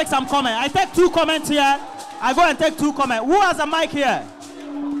let me take some comments. I take 2 comments here. I go and take 2 comments. Who has a mic here?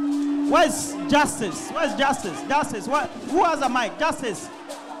 Where's Justice? Where's Justice? Justice, who has a mic? Justice.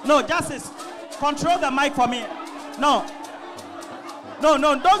 No, Justice, control the mic for me. No,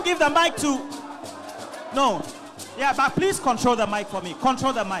 don't give the mic to, no. Yeah, but please control the mic for me.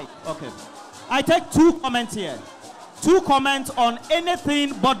 Control the mic. Okay. I take 2 comments here. 2 comments on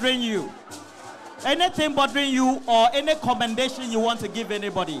anything bothering you. Anything bothering you or any commendation you want to give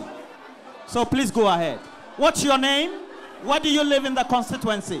anybody. So please go ahead. What's your name? Where do you live in the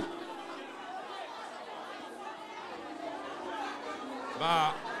constituency?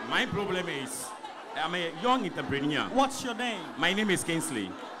 My problem is, I'm a young entrepreneur. What's your name? My name is Kingsley.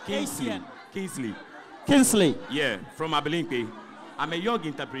 Kingsley? Yeah, from Abelinke. I'm a young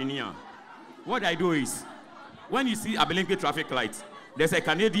entrepreneur. What I do is, when you see Abelinke traffic lights, there's a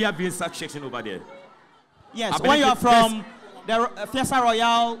Canadian visa section over there. Yes, Abelinke, when you are from the Fiesta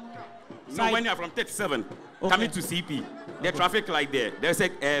Royale side. No, when you are from 37, coming to CP, the traffic light there, there's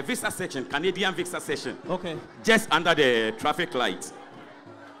a visa section, Canadian visa section. Okay. Just under the traffic light.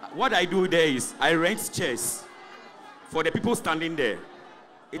 What I do there is, I rent chairs for the people standing there.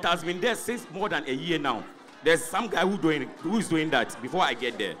 It has been there since more than a year now. There's some guy who is doing that before I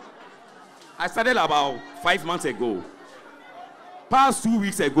get there. I started about 5 months ago. Past 2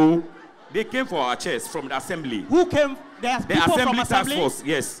 weeks ago, they came for our chairs from the assembly. Who came? The assembly task force,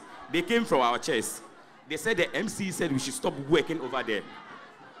 yes. They came from our chairs. They said the MC said we should stop working over there.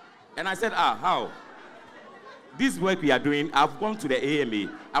 And I said, how? This work we are doing, I've gone to the AMA.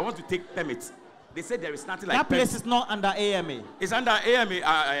 I want to take permits. They said there is nothing like that place is not under AMA. It's under AMA,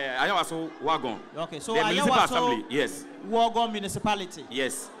 Ayawaso Wuogon. Okay, so the Ayawaso assembly, yes. Wuogon municipality.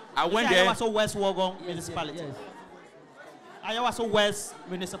 Yes. I went there. Ayawaso West Wuogon municipality. Yes. Ayawaso West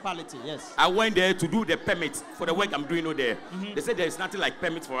Municipality, yes. I went there to do the permit for the work I'm doing over there. They said there is nothing like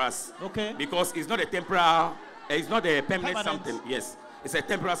permit for us. Okay. Because it's not a temporary, it's not a permanent something. Yes, it's a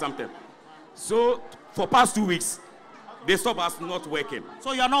temporary something. So for past 2 weeks, they stopped us not working.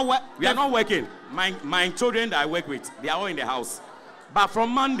 So you are not working? We are not working. My children that I work with, they are all in the house. But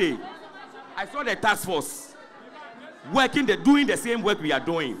from Monday, I saw the task force working, doing the same work we are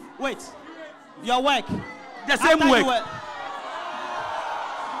doing. Wait, your work? The same work.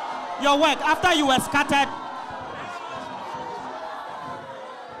 Your work, after you were scattered.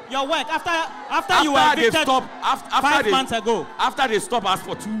 Your work, after you were evicted 5 months ago. After they stopped us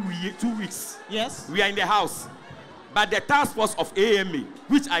for 2 weeks. Yes. We are in the house. But the task force of AMA,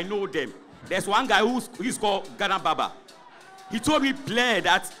 which I know them, there's one guy who's called Ghana Baba. He told me plain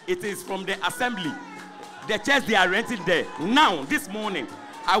that it is from the assembly. The chairs they are renting there. Now, this morning,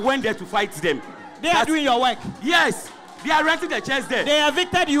 I went there to fight them. They are doing your work? Yes. They are renting the chairs there. They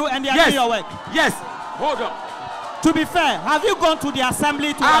evicted you and they are doing your work? Yes. Hold on. To be fair, have you gone to the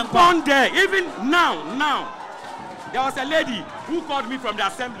assembly to I've gone there. Even now. There was a lady who called me from the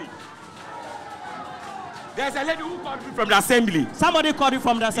assembly. There's a lady who called me from the assembly. Somebody called you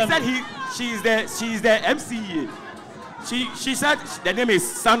from the assembly? He said she's the MCA. She said the name is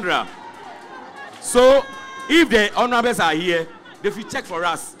Sandra. So if the honorables are here, they should check for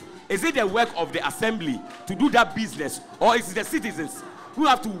us. Is it the work of the assembly to do that business, or is it the citizens who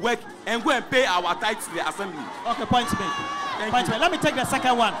have to work and go and pay our tithes to the assembly? Okay, point me. Let me take the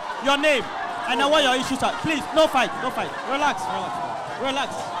second one. Your name and then what your issues are. Please, no fight. Relax.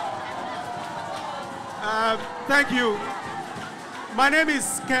 Thank you. My name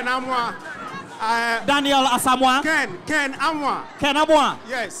is Ken Amwa. Daniel Asamoah? Ken Amwa. Ken Amwa?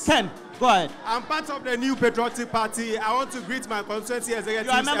 Yes. Ken, go ahead. I'm part of the New Patriotic Party. I want to greet my constituency executives.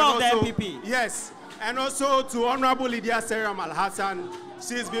 You are a member of the NPP? Yes. And also to Honorable Lydia Alhassan.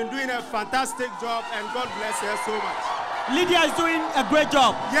 She's been doing a fantastic job and God bless her so much. Lydia is doing a great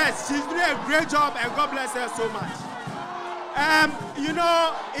job. Yes, she's doing a great job and God bless her so much. You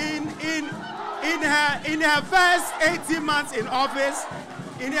know, in her first 18 months in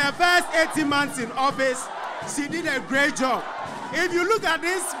office, she did a great job. If you look at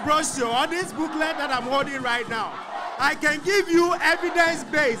this brochure or this booklet that I'm holding right now, I can give you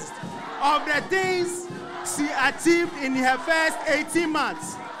evidence-based of the things she achieved in her first 18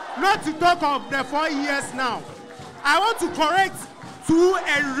 months. Not to talk of the 4 years now. I want to correct 2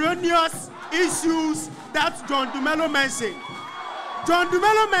 erroneous issues that John Dumelo mentioned. John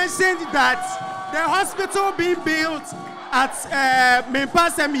Dumelo mentioned that the hospital being built at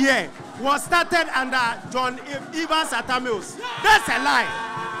Mempasem here was started under John Evans Atamils. That's a lie.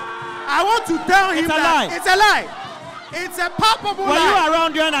 I want to tell him it's a lie. It's a palpable lie. Were you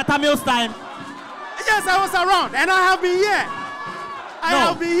around during Atamils' time? Yes, I was around, and I have been here. I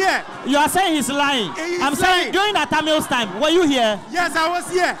have been here. You are saying he's lying. I'm saying during Atamils' time, were you here? Yes, I was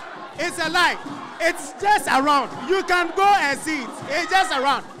here. It's a lie. It's just around. You can go and see it. It's just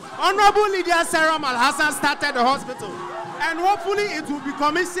around. Honorable Lydia Alhassan started the hospital, and hopefully it will be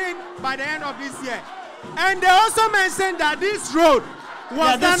commissioned by the end of this year. And they also mentioned that this road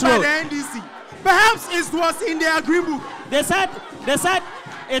was done by the NDC. Perhaps it was in their green book. They said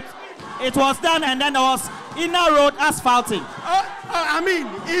it was done, and then there was inner road asphalting. I mean,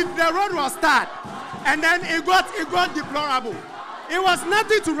 if the road was started and then it got deplorable, it was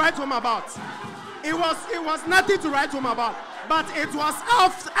nothing to write home about. It was nothing to write home about. But it was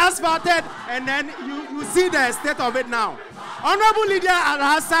asphalted, and then you see the state of it now. Honorable Lydia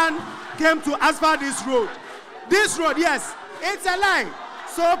Alhassan came to asphalt this road. This road, yes, it's a lie.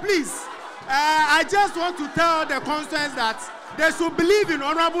 So please, I just want to tell the constituents that they should believe in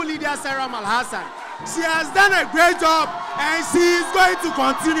Honorable Lydia Alhassan. She has done a great job, and she is going to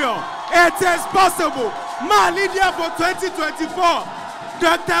continue. It is possible. Lydia for 2024.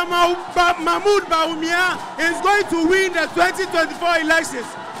 Dr. Mahmoud Bawumia is going to win the 2024 elections.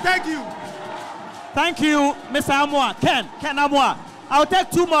 Thank you. Thank you, Mr. Amwa. Ken Amwa. I'll take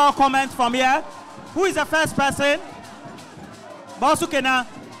 2 more comments from here. Who is the first person? Bosu Kena.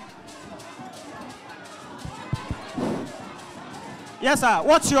 Yes, sir.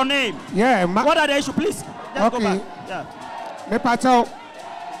 What's your name? Yeah. What are the issues? Please, just go back. Yeah. Me pacho,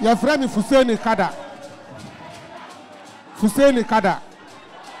 your friend Fuseni Kada.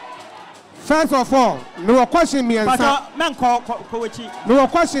 First of all, no question me answer. No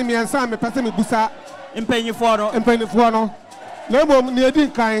question me answer. Me person me busa. Impenyifuano. Lemo ni edi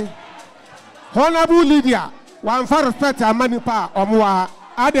kan. Honorable Lydia, one for respect a manipa omwa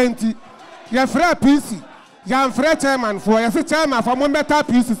adenti. Your friend PC. Your friend chairman for your chairman for one better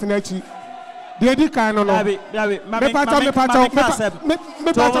pieces in echi. The di kan no. Baby,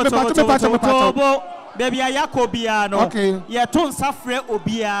 baby Ayakobia no. Okay. Yeah, ton safre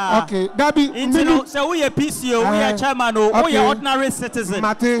obia. Okay. Dabi. Intino say we a PCO, we a chairman, we a ordinary citizen.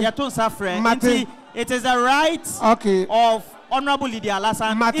 Yeah, ton safre. It is the right of Honorable Lydia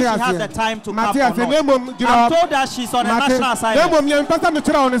Alhassan if she has the time to come or not. I'm told that she's on a national assignment.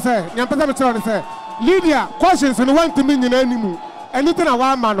 Lydia, questions and one to me in any anything I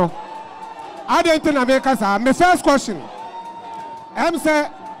want, mano. I didn't think America. My first question. I'm say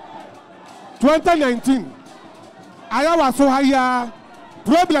 2019. Ayawaso higher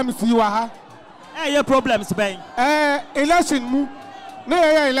problems you are. Your problems, Bay. Election mu. No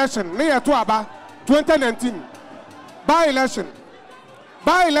election. No 2019. By election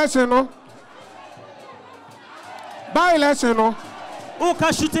no. Who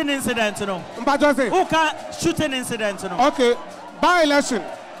can shooting incident no? Who can shooting incident no? Okay, by election.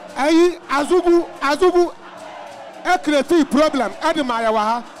 Azubu create problem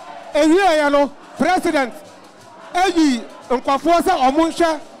Adamayawa. Here no president nkwafuo se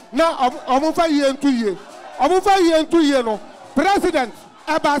omunhwe na omunfa ye ntuye. Omunfa ye ntuye no. President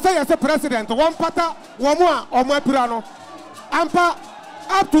eba say yes president one pata womu a omo apira no. Ampa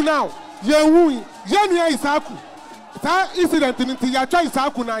up to now yehu yenia Isaku. That incident in ya try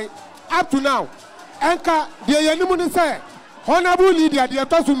Isaku na up to now. Enka de yenimu ni say Honorable Lydia de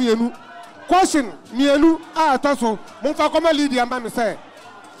tosu mienu. Question mienu a tosu munfa koma Lydia ma me say.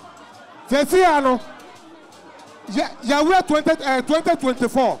 Sesi ano ya we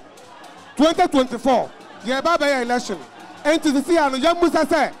 2024 ye ba ba election. Enti sesi ano ya musa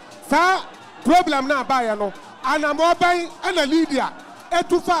say sa problem na ba ya no anamo ban ana Lydia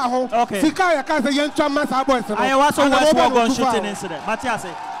etufa ho sika ya ka say yentwa masa boys no Ayawaso West Wuogon shooting incident. Matthias,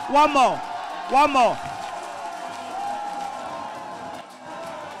 one more.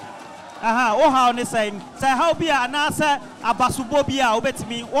 Oh how they saying say how be an answer abasubo bia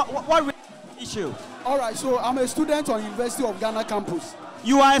obetimi what issue? All right, so I'm a student on University of Ghana campus.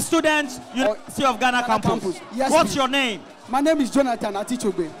 You are a student University of Ghana campus. Yes. What's your name? My name is Jonathan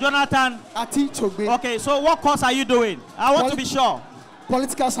Atichogbe. Jonathan Atichogbe. Okay, so what course are you doing? I want to be sure.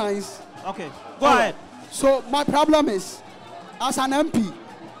 Political science. Okay, go ahead. So my problem is, as an MP,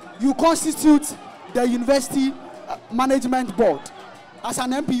 you constitute the university management board. As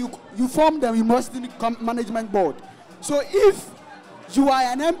an MP, you form the university management board. So if you are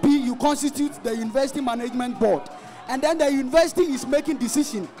an MP, you constitute the university management board, and then the university is making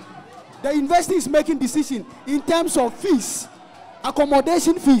decision. The university is making decision in terms of fees,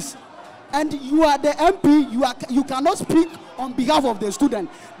 accommodation fees, and you are the MP. You cannot speak on behalf of the student.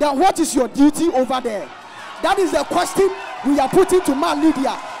 Then what is your duty over there? That is the question we are putting to Ma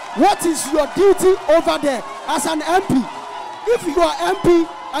Lydia. What is your duty over there as an MP? If you are MP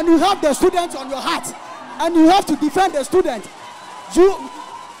and you have the students on your heart and you have to defend the student,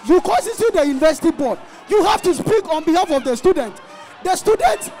 you constitute the university board. You have to speak on behalf of the student. The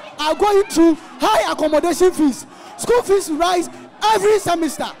students are going through high accommodation fees. School fees rise every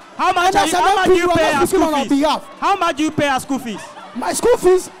semester. How much do you pay as school fees? How much do you pay as school fees? My school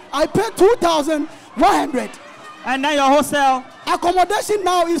fees, I pay 2,100. And then your hostel? Accommodation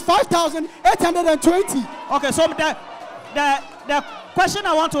now is 5,820. Okay, so the question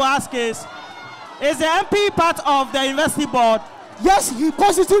I want to ask is the MP part of the university board? Yes, he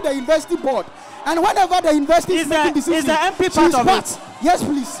constitutes the university board. And whenever the university is making decisions, is the MP part of it? Yes,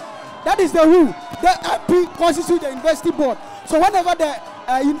 please. That is the rule. The MP constitutes the university board. So whenever the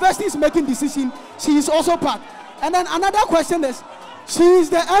university is making decision, she is also part. And then another question is, she is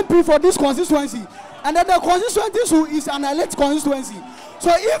the MP for this constituency. And then the constituency is an elite constituency.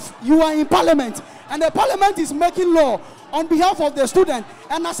 So if you are in parliament and the parliament is making law on behalf of the student,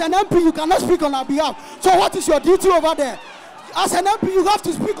 and as an MP you cannot speak on our behalf. So what is your duty over there? As an MP, you have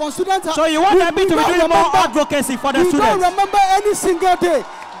to speak on students. So you want MP to be doing more advocacy for the students? We don't remember any single day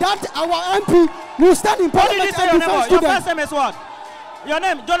that our MP will stand in parliament and defend students. Your first name is what? Your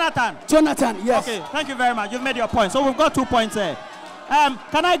name, Jonathan? Jonathan, yes. Okay, thank you very much. You've made your point. So we've got 2 points there.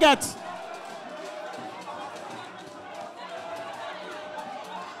 Can I get...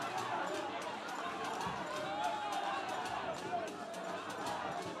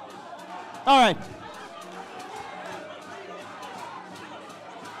 All right.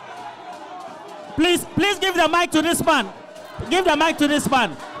 Please give the mic to this man. Give the mic to this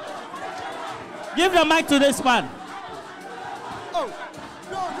man. Give the mic to this man. Oh,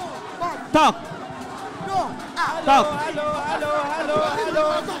 no. Talk. No. Talk. Hello.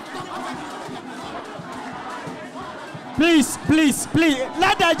 Please.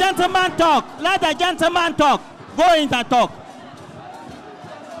 Let the gentleman talk. Go in and talk.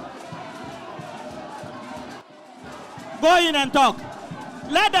 Go in and talk.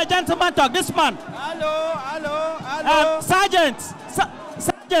 Let the gentleman talk. This man. Hello. Sergeant.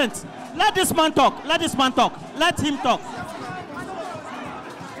 Sergeant. Let this man talk. Let this man talk. Let him talk.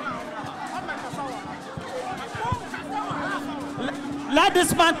 Let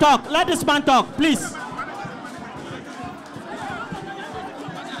this man talk. Let this man talk, please.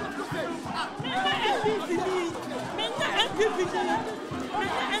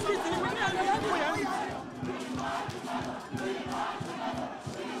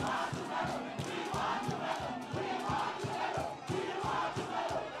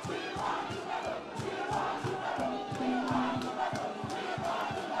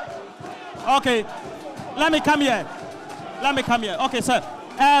 Okay, let me come here. Okay, sir.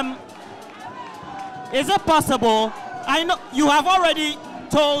 Is it possible? I know you have already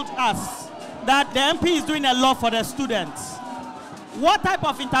told us that the MP is doing a lot for the students. What type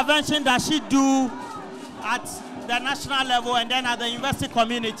of intervention does she do at the national level and then at the university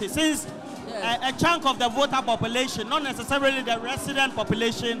community? Since a chunk of the voter population, not necessarily the resident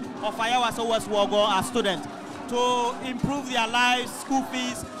population of Ayawaso West Wuogon, are students, to improve their lives, school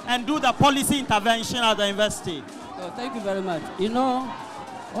fees, and do the policy intervention at the university. Oh, thank you very much. You know,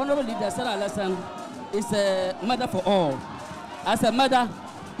 Honorable Lydia Alhassan is a mother for all. As a mother,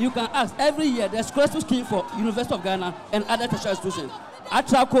 you can ask every year there's scholarship scheme for University of Ghana and other tertiary institutions.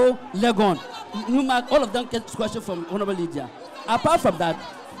 Atraco, Legon, Newmark, all of them get scholarship from Honorable Lydia. Apart from that,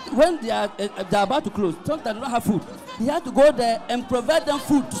 when they are about to close, sometimes they don't have food. He had to go there and provide them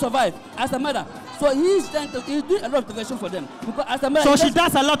food to survive as a mother. So he's doing a lot of intervention for them. Because as a mother, so she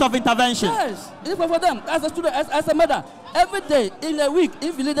does a lot of intervention? Yes, it's for them. As a student, as a mother, every day in a week,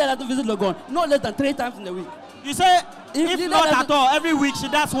 if you have to visit Legon, no less than 3 times in a week. You say, if not at all, every week she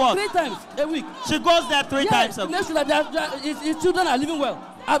does what? 3 times a week. She goes there 3 times a week. Make sure that his children are living well.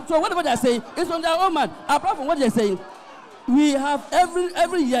 So whatever they are saying, it's on their own man. Apart from what they are saying, we have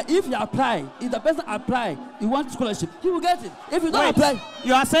every year, if you apply, if the person apply, you want scholarship, he will get it. If you don't apply.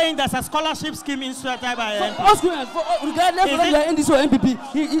 You are saying there's a scholarship scheme instituted by MP? For all students, regardless whether you are in this or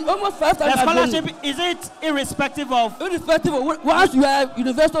MPP, he almost 5 times. The scholarship, is it irrespective of? Irrespective of, once you are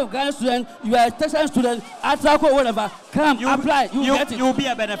University of Ghana student, you are a tertiary student, Atraco or whatever, come, apply, you get it. You will be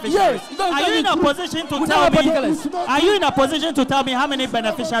a beneficiary. Yes. Are you in a position to tell me? Are you in a position to tell me how many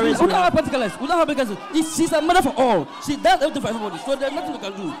beneficiaries we don't have particulars. We don't have particulars. She's a mother for all. She does everything for everybody. So there's nothing we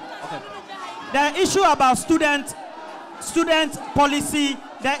can do. Okay. The issue about student policy,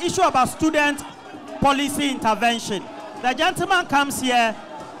 the issue about student policy intervention. The gentleman comes here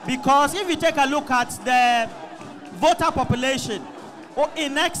because if you take a look at the voter population,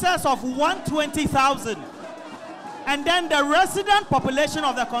 in excess of 120,000, and then the resident population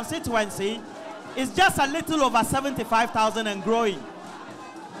of the constituency is just a little over 75,000 and growing.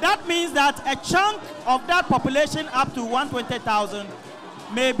 That means that a chunk of that population up to 120,000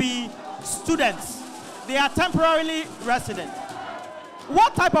 may be students. They are temporarily resident.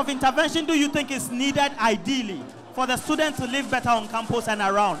 What type of intervention do you think is needed ideally for the students to live better on campus and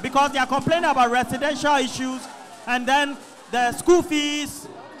around? Because they are complaining about residential issues and then the school fees,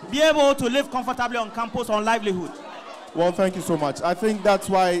 be able to live comfortably on campus on livelihood. Well, thank you so much. I think that's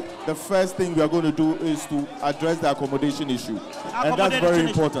why the first thing we are going to do is to address the accommodation issue. And that's very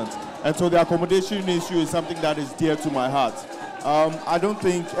important. And so the accommodation issue is something that is dear to my heart. I don't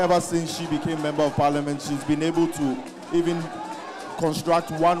think ever since she became Member of Parliament, she's been able to even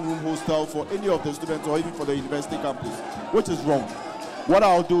construct one-room hostel for any of the students or even for the university campus, which is wrong. What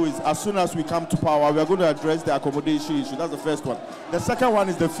I'll do is, as soon as we come to power, we are going to address the accommodation issue. That's the first one. The second one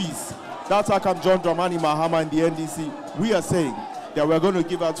is the fees. That's how come John Dramani Mahama and the NDC, we are saying that we're going to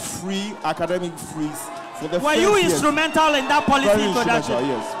give out free academic fees for the Were you instrumental in that policy introduction?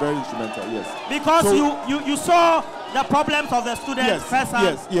 Yes, very instrumental, yes. Because so, you saw the problems of the students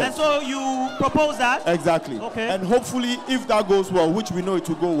firsthand, and so you proposed that? Exactly. Okay. And hopefully, if that goes well, which we know it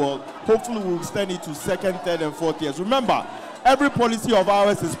will go well, hopefully we'll extend it to 2nd, 3rd, and 4th years. Remember, every policy of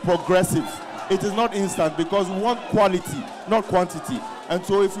ours is progressive. It is not instant because we want quality, not quantity. And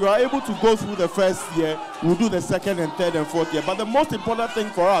so if you are able to go through the first year, we'll do the 2nd and 3rd and 4th year. But the most important thing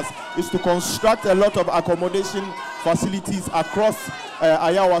for us is to construct a lot of accommodation facilities across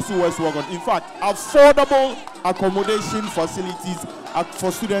Ayawaso West Wuogon. In fact, affordable accommodation facilities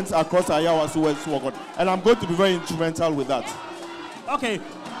for students across Ayawaso West Wuogon. And I'm going to be very instrumental with that. Okay.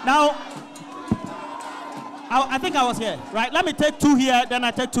 Now, I think I was here, right? Let me take 2 here, then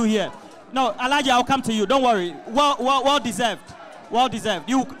I take 2 here. No, Alaji, I'll come to you. Don't worry. Well deserved. Well deserved.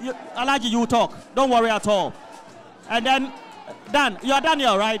 Alaji, you talk. Don't worry at all. And then, Dan, you are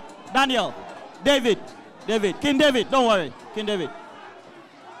Daniel, right? Daniel. David. King David. Don't worry. King David.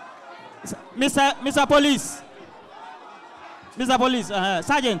 Mr. Police. Mr. Police,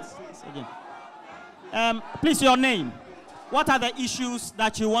 Sergeant. Please, your name. What are the issues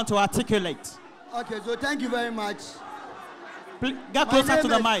that you want to articulate? Okay, so thank you very much. Please, get closer to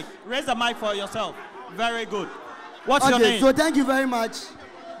the mic. Raise the mic for yourself. Very good. What's your name? So thank you very much.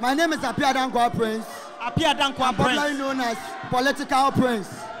 My name is Apia Dankwa Prince. Apia Dankwa I'm Prince. popularly known as Political Prince.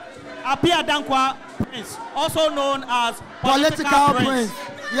 Apia Dankwa Prince, also known as Political Prince.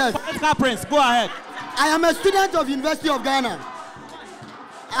 Yes. Political Prince. Go ahead. I am a student of University of Ghana.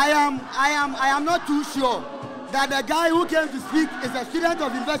 I am not too sure that the guy who came to speak is a student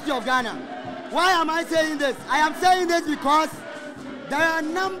of University of Ghana. Why am I saying this? I am saying this because there are a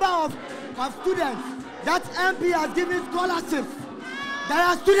number of students that MP has given scholarships. There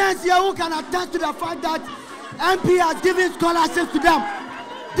are students here who can attest to the fact that MP has given scholarships to them.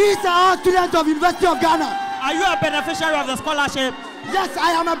 These are all students of University of Ghana. Are you a beneficiary of the scholarship? Yes,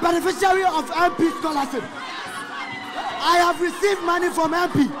 I am a beneficiary of MP scholarship. I have received money from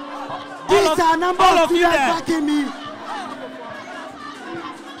MP. These are a number of students backing me.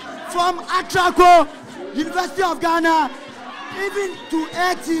 From Atrako, University of Ghana, even to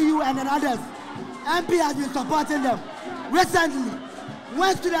ATU and others. MP has been supporting them. Recently,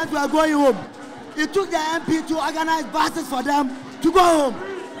 when students were going home, it took the MP to organize buses for them to go home.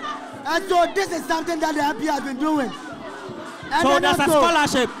 And so this is something that the MP has been doing. And so there's a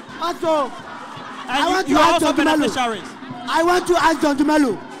scholarship. Also, and I want to ask also beneficiaries. I want to ask John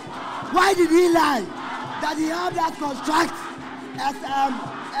Dumelo, why did he lie that he had that construct as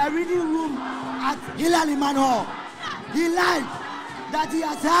a reading room at Hilary Man Hall? He lied that he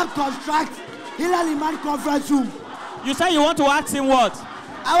has helped construct Hilary Man Conference Room. You say you want to ask him what?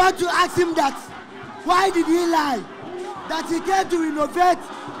 I want to ask him that, why did he lie that he came to renovate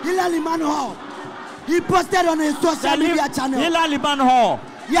Hilary Man Hall? He posted on his social media channel. Hilary Man Hall.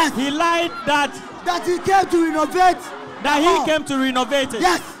 Yes. He lied that he came to renovate. That he came to renovate it.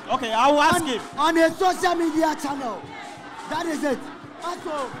 Yes. Okay, I will ask him. On his social media channel. That is it.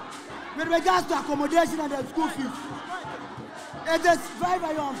 Also, with regards to accommodation and the school fees, it is very,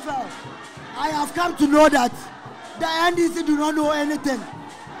 very unfair. I have come to know that the NDC do not know anything.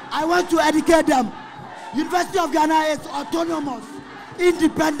 I want to educate them. University of Ghana is autonomous,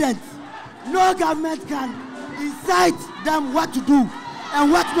 independent. No government can incite them what to do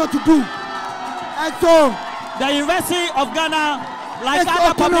and what not to do. And so, the University of Ghana, like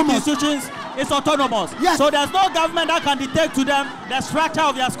other public institutions, is autonomous. Yes. So there's no government that can dictate to them the structure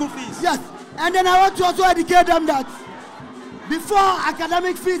of their school fees. Yes. And then I want to also educate them that before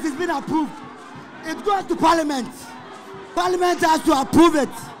academic fees is being approved, it goes to Parliament. Parliament has to approve it.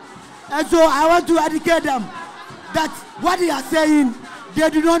 And so I want to educate them that what they are saying, they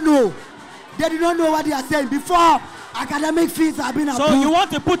do not know. They do not know what they are saying before academic fees have been approved. So you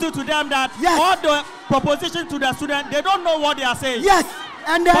want to put it to them that yes, all the proposition to the student, they don't know what they are saying. Yes.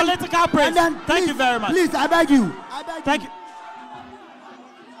 And then, political praise. Thank you very much. Please, I beg you. Thank you.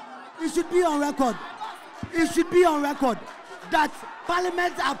 It should be on record. It should be on record that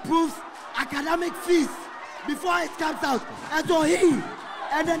Parliament approves academic fees before it comes out. And so he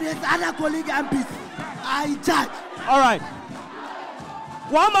and then his other colleague MPs are in charge. All right.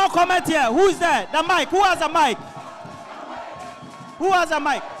 One more comment here. Who is there? The mic. Who has a mic? Who has a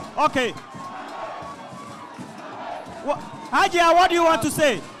mic? Okay. Hajia, what do you want to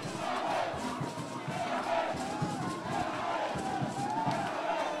say?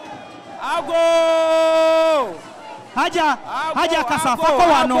 I'll go. Hajia Kasafa.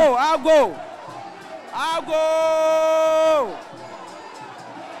 I'll go.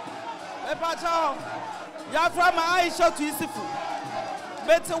 Epacho, you're from Aisha to Isifu.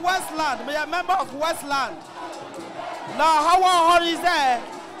 But Westland, me a member of Westland. Now, how is there?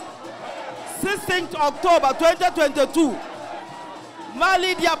 16th October 2022.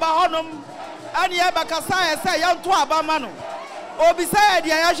 Lydia Alhassan and Yabakasa say young to Abamano. Obisaya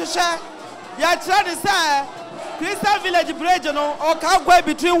Yashasha, Yatran say Christian Village Bridge or Calway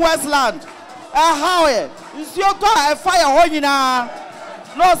between Westland. How is your car a fire honina?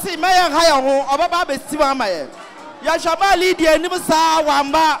 No, see, may I hire home or Baba Stimamaye. Yashama Lydia Nimsa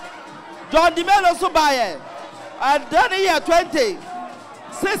Wamba, John Dumelo Subaye, and then year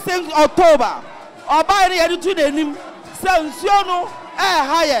 16th October. Oba ere to the nim se nsuo no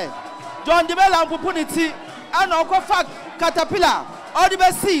higher. John Dumelo Ampuniti and Okofa Caterpillar all the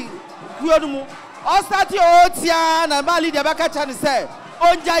best see Guodumu. All start your tia na Mali de Bakacha say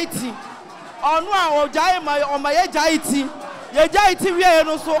on jaiti. On one or Jaima on my jaiti. Ye jaiti we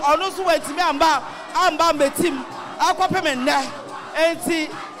no so on so wait me amba metim. Aqua payment na enti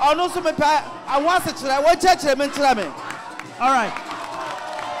on so me I want to try what church me. All right.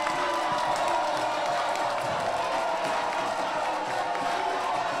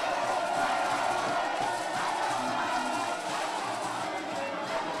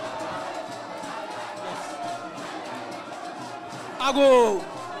 Ago.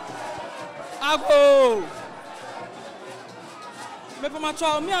 Me my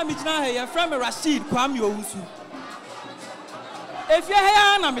child, me and your friend Rashid Kwame Owusu. If you're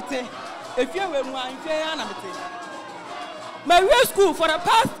here, Namite. If you're here, Namite. My real school for the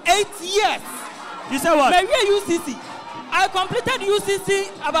past 8 years. You said what? My real UCC. I completed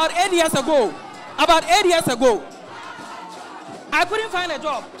UCC about 8 years ago. About 8 years ago. I couldn't find a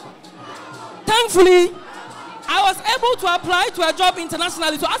job. Thankfully, I was able to apply to a job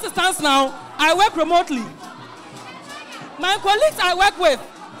internationally. So as it stands now, I work remotely. My colleagues I work with,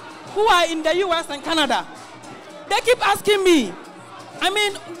 who are in the US and Canada, they keep asking me, I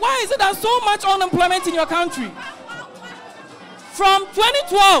mean, why is it there's so much unemployment in your country? From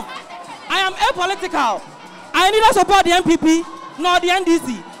 2012, I am apolitical. I neither support the MPP nor the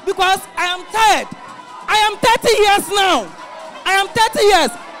NDC because I am tired. I am 30 years now. I am 30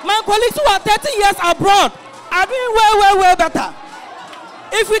 years. My colleagues who are 30 years abroad are doing way better.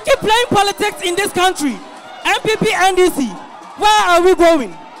 If we keep playing politics in this country, MPP, NDC, where are we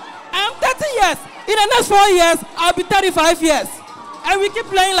going? I am 30 years. In the next 4 years, I'll be 35 years. And we keep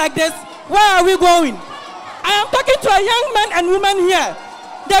playing like this, where are we going? I am talking to a young man and woman here.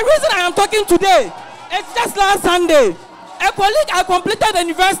 The reason I am talking today is just last Sunday, a colleague I completed the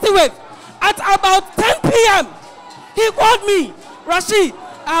university with, at about 10 p.m., he called me, Rashid,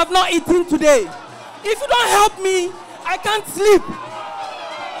 I have not eaten today. If you don't help me, I can't sleep.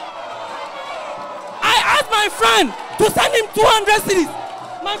 I asked my friend to send him 200 cities.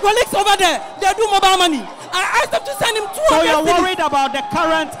 My colleagues over there, they do mobile money. I asked them to send him 200 So you're cities. worried about the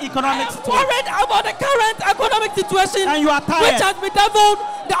current economic situation? Worried about the current economic situation, and you are tired, which has bedeviled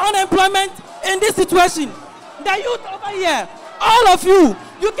the unemployment in this situation. The youth over here, all of you,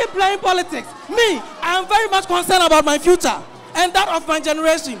 you keep playing politics. Me, I am very much concerned about my future and that of my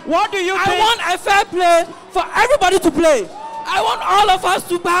generation. What do you think? I want a fair play for everybody to play. I want all of us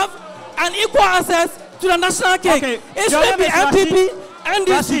to have an equal access to the national cake. Okay. It shouldn't be MPP, NDC.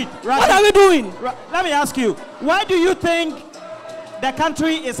 Rashid. What are we doing? Let me ask you, why do you think the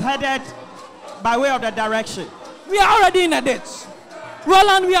country is headed by way of the direction? We are already in a ditch.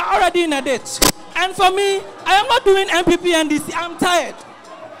 Roland, we are already in a ditch. And for me, I am not doing MPP, NDC. I'm tired.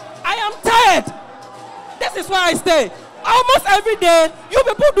 I am tired. This is why I stay. Almost every day, you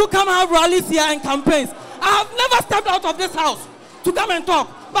people do come have rallies here and campaigns. I have never stepped out of this house to come and talk.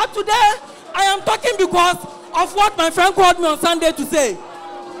 But today, I am talking because of what my friend called me on Sunday to say.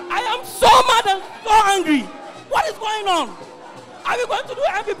 I am so mad and so angry. What is going on? Are we going to do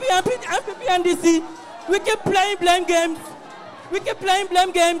MPP, NDC? We keep playing blame games. We keep playing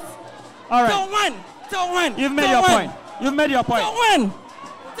blame games. All right. Till when? Till when? You've made your point. You've made your point. Till when?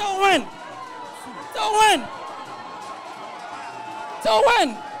 Till when? Till when? Till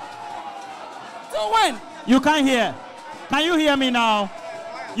when? Till when? You can't hear. Can you hear me now?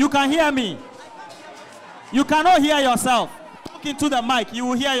 You can hear me. You cannot hear yourself. Talk into the mic. You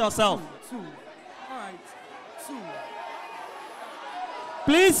will hear yourself. Two. All right. Two.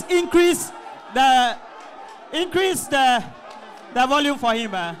 Please increase the volume for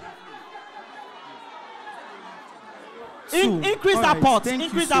him. Increase that port.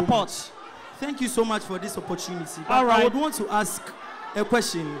 Increase that port. Thank you so much for this opportunity. But all right. I would want to ask a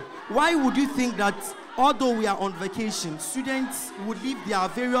question. Why would you think that although we are on vacation, students would leave their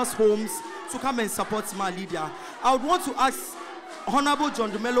various homes to come and support Lydia? I would want to ask Honorable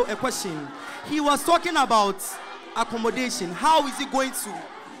John Dumelo a question. He was talking about accommodation. How is he going to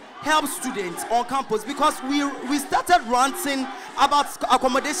help students on campus? Because we started ranting about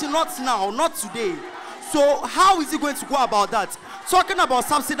accommodation, not now, not today. So how is he going to go about that? Talking about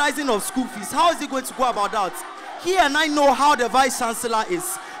subsidizing of school fees, how is he going to go about that? He and I know how the Vice Chancellor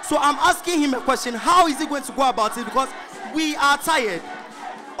is. So I'm asking him a question. How is he going to go about it? Because we are tired.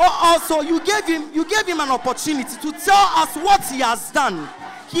 Also, you gave him an opportunity to tell us what he has done.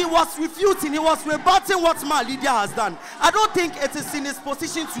 He was refuting, he was rebutting what Lydia has done. I don't think it is in his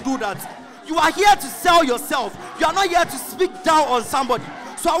position to do that. You are here to sell yourself. You are not here to speak down on somebody.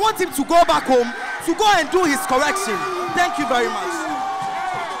 So I want him to go back home, to go and do his correction. Thank you very much.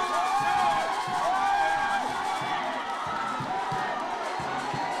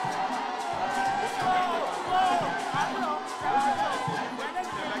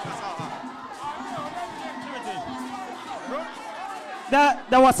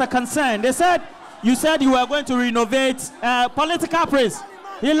 There was a concern. They said, you said you were going to renovate political praise.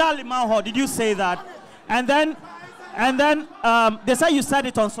 Hilal Manho, did you say that? And then they said you said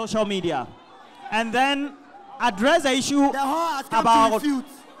it on social media. And then address the issue about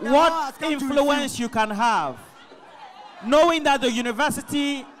what influence you can have. Knowing that the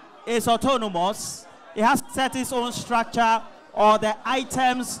university is autonomous, it has set its own structure, or the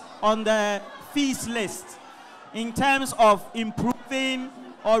items on the fees list in terms of improving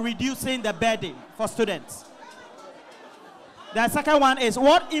or reducing the burden for students? The second one is,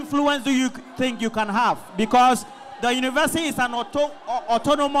 what influence do you think you can have? Because the university is an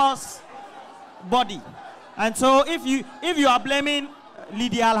autonomous body. And so if you are blaming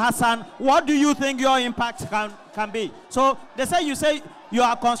Lydia Alhassan, what do you think your impact can be? So they say you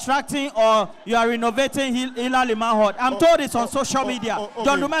are constructing or you are renovating Hila Liman Hall. I'm told it's on social media. Okay.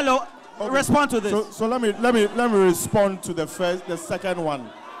 John Dumelo, respond to this. So let me respond to the second one.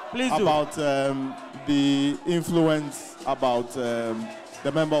 Please about the influence about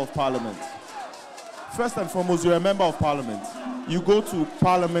the member of parliament. First and foremost, you're a member of parliament. You go to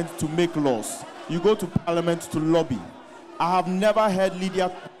parliament to make laws. You go to parliament to lobby. I have never heard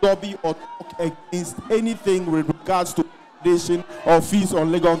Lydia lobby or talk against anything with regards to accommodation or fees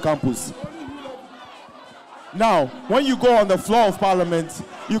on Legon campus. Now, when you go on the floor of parliament,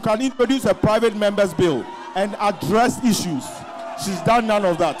 you can introduce a private member's bill and address issues. She's done none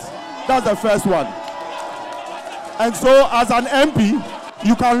of that. That's the first one. And so, as an MP,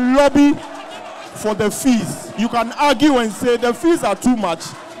 you can lobby for the fees. You can argue and say the fees are too much.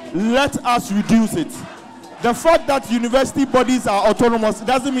 Let us reduce it. The fact that university bodies are autonomous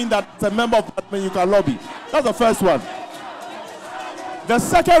doesn't mean that as a member of parliament you can lobby. That's the first one. The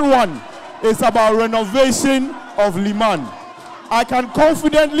second one is about renovation of Liman. I can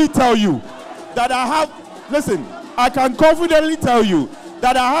confidently tell you that I can confidently tell you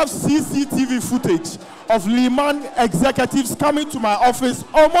that I have CCTV footage of Liman executives coming to my office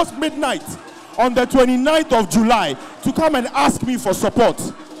almost midnight on the 29th of July to come and ask me for support.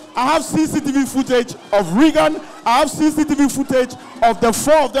 I have CCTV footage of Regan. I have CCTV footage of the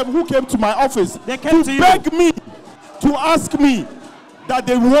 4 of them who came to my office to beg me, to ask me that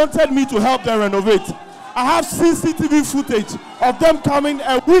they wanted me to help them renovate. I have CCTV footage of them coming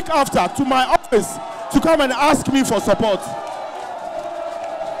a week after to my office to come and ask me for support.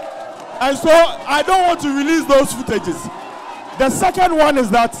 And so I don't want to release those footages. The second one is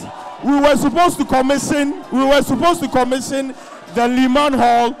that we were supposed to commission the Liman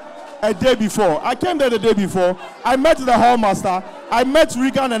Hall a day before. I came there the day before. I met the hall master. I met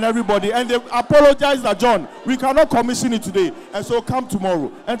Regan and everybody, and they apologized that, John, we cannot commission it today, and so come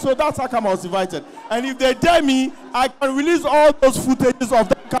tomorrow. And so that's how come I was invited. And if they dare me, I can release all those footages of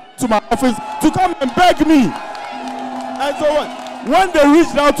them coming to my office to come and beg me. And so when they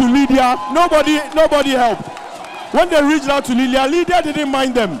reached out to Lydia, nobody helped. When they reached out to Lydia didn't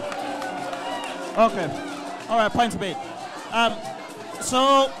mind them. Okay. All right, point made.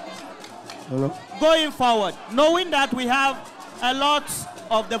 So, hello? Going forward, knowing that we have a lot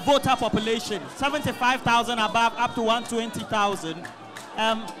of the voter population, 75,000 above up to 120,000,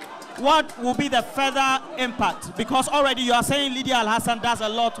 what will be the further impact? Because already you are saying Lydia Alhassan does a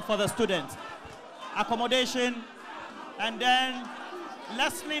lot for the students. Accommodation, and then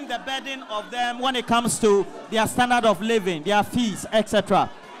lessening the burden of them when it comes to their standard of living, their fees, etc.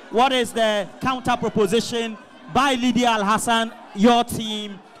 What is the counter proposition by Lydia Alhassan, your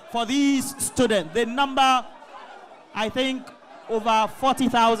team, for these students? The number, I think, over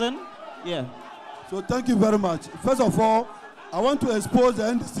 40,000. Yeah. So thank you very much. First of all, I want to expose the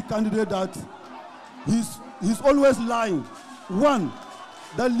NDC candidate that he's always lying. One,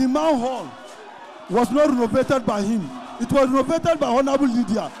 the Liman Hall was not renovated by him. It was renovated by Honorable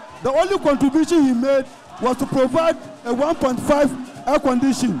Lydia. The only contribution he made was to provide a 1.5 air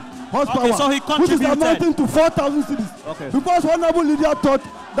conditioning horsepower, okay, so he which is amounting to 4,000 cedis. Okay. Because Honorable Lydia thought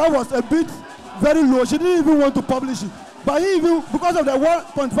that was a bit very low. She didn't even want to publish it. But he even, because of the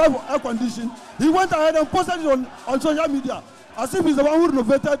 1.5 air condition, he went ahead and posted it on social media, as if he's the one who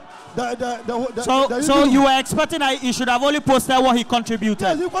renovated the So you were expecting that he should have only posted what he contributed?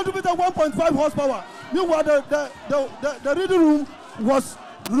 Yes, he contributed 1.5 horsepower. Meanwhile, the reading room was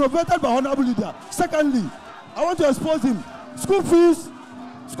renovated by Honorable Lydia. Secondly, I want to expose him. School fees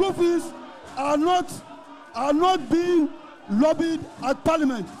are not being lobbied at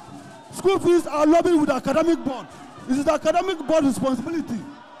Parliament. School fees are lobbied with the academic board. It is the academic board responsibility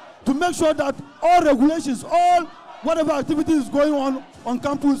to make sure that all regulations, all whatever activity is going on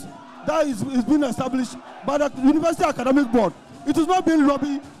campus, that is being established by the university academic board. It is not being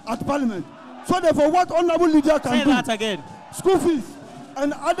lobbied at Parliament. So therefore, what Honorable Lydia can do? Say that again. School fees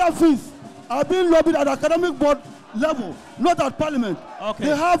and other fees are being lobbied at academic board level, not at Parliament. Okay.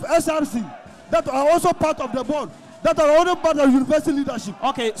 They have SRC that are also part of the board, that are also part of university leadership.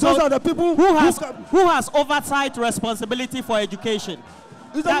 Okay, so those are the people who has oversight responsibility for education?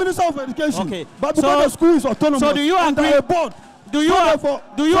 It's the Minister of Education. Okay. But because the school is autonomous, so do you agree? A board, do you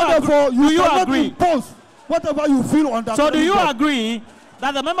agree? cannot impose whatever you feel on that. So do you agree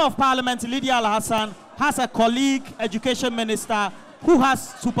that the Member of Parliament, Lydia Alhassan, has a colleague, education minister, who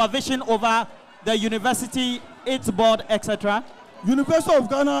has supervision over the university, its board, etc.? University of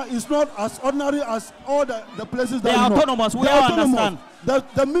Ghana is not as ordinary as all the places that they are autonomous. We all understand.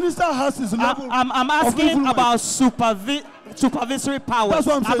 The minister has his level. I'm asking about supervisory powers. That's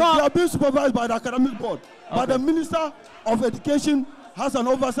what I'm saying. They are being supervised by the academic board. Okay. But the minister of education has an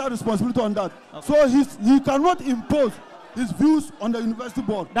oversight responsibility on that. Okay. So he cannot impose his views on the university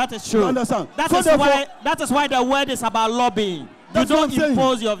board. That is true. You understand? That is why the word is about lobbying. You don't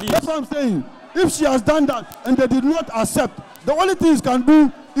impose your views. That's what I'm saying. If she has done that and they did not accept, the only thing he can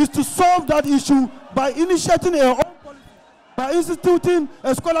do is to solve that issue by initiating a own policy, by instituting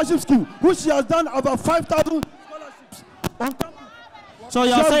a scholarship scheme, which she has done about 5,000 scholarships on campus. So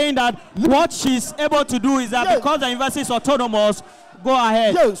you're saying that what she's able to do is that because the university is autonomous, go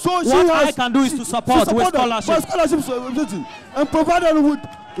ahead. Yeah, so what I can do is to support with scholarships. And provide them with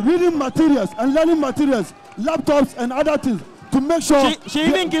reading materials and learning materials, laptops and other things to make sure. She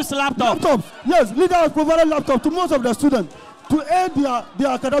even gives laptops. Yes, Lydia has provided laptops to most of the students to aid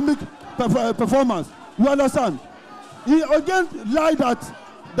their academic performance. You understand? He again lied that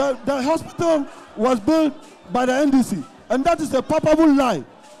the hospital was built by the NDC, and that is a palpable lie.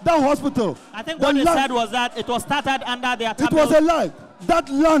 That hospital. I think what they said was that it was started under their capital. It was a lie. That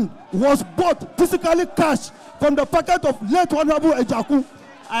land was bought, physically cash, from the pocket of late Honorable Ejaku.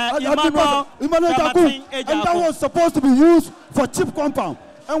 Emmanuel Ejaku. And that was supposed to be used for cheap compound.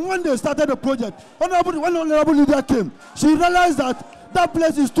 And when they started the project, when Honorable Lydia came, she realized that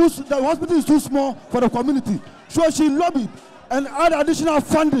place is the hospital is too small for the community. So she lobbied and added additional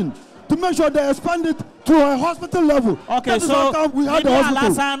funding to make sure they expand it to a hospital level. Okay, so Lydia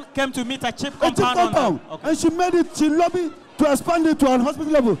Alhassan came to meet a cheap compound. Okay. And she lobbied to expand it to a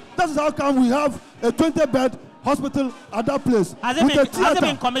hospital level. That is how come we have a 20-bed hospital at that place. Has it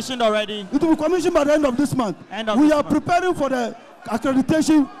been commissioned already? It will be commissioned by the end of this month. We are preparing for the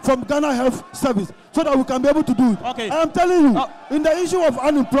accreditation from Ghana Health Service so that we can be able to do it. Okay. I am telling you, in the issue of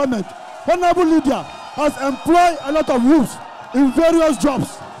unemployment, Honorable Lydia has employed a lot of youths in various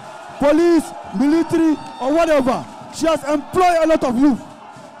jobs, police, military, or whatever. She has employed a lot of youth.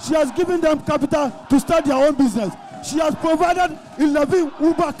 She has given them capital to start their own business. She has provided 11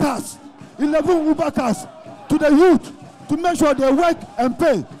 Uber cars to the youth to make sure they work and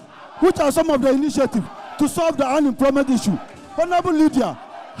pay, which are some of the initiatives to solve the unemployment issue. Honorable Lydia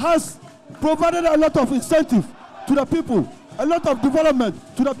has provided a lot of incentive to the people, a lot of development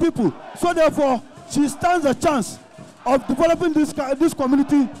to the people. So therefore, she stands a chance of developing this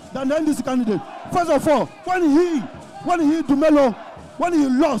community than the NDC candidate. First of all, when he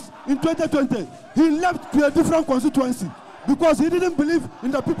lost in 2020, he left to a different constituency because he didn't believe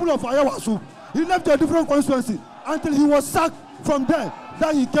in the people of Ayawaso. He left to a different constituency until he was sacked from there.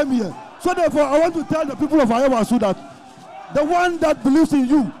 Then he came here. So therefore, I want to tell the people of Ayawaso that the one that believes in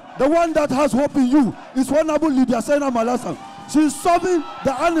you, the one that has hope in you, is Honorable Lydia Alhassan. She's solving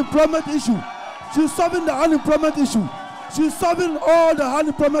the unemployment issue. She's solving the unemployment issue. She's solving all the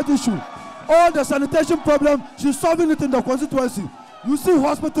unemployment issue. All the sanitation problem, she's solving it in the constituency. You see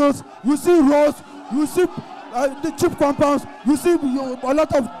hospitals, you see roads, you see the cheap compounds, you see a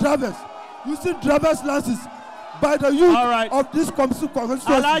lot of drivers. You see driver's licenses by the youth of this constituency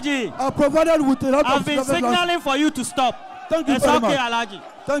Alhaji, are provided with a lot of I've been signaling for you to stop. Thank you very much. Alhaji.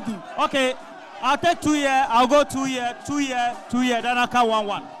 Thank you. Okay, I'll take 2 years, I'll go 2 years, 2 years, 2 years, then I'll count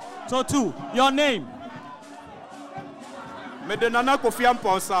 1-1. So 2, your name? Nana Kofi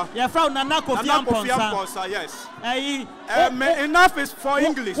Amponsa. Yeah, from Nana Kofi Amponsa, yes. Enough is for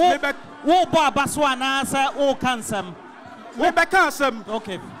English. Wo ba baswa na sa o kansam. We be kansam.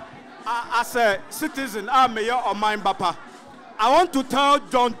 Okay. As a citizen, I'm mayor of mine, Papa. I want to tell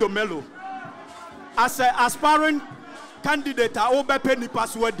John Dumelo, as an aspiring candidate, I will be penny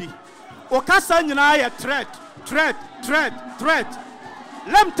passwordy. Okasa nyina a threat.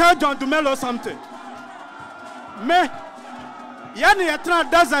 Let me tell John Dumelo something. Me, yani etra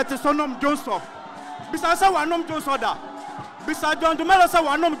desert is onom Johnson. Bisa sa wanom Johnson da. Bisa John Dumelo sa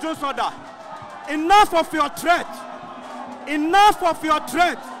wanom Johnson da. Enough of your threat. Enough of your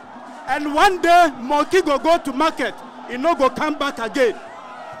threat. And one day, monkey go to market. He no go come back again.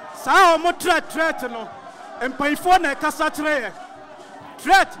 Sa omo threat no. And pay for na kasa threat.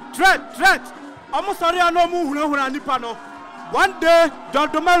 Omo sorry ano mu huna nipa no. One day, John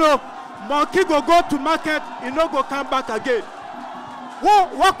Dumelo, monkey go to market. He no go come back again.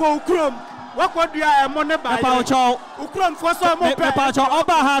 Wako ukrom. Wako dia money buy. Ukrom for so mo pay. Pacho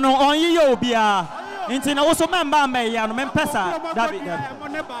oba ha no onyi yo bia. Inti na woso memba me ya no mempesa.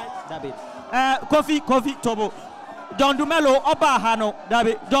 David. Kofi Tobo. John Dumelo Obahano,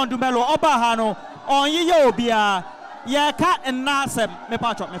 David, John Dumelo Obahano, on Yobia, Yaka and Nasem,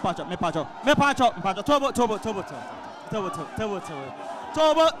 Mepacho,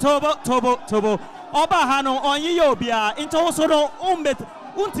 Tobo, Obahano on Yobia, into Sono Umbet,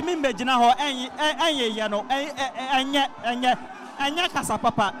 Untimimbe Jinaho, and Yano, and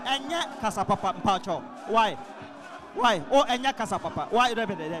Yakasapapa, Pacho. Why? Oh, and Yakasapapa, why,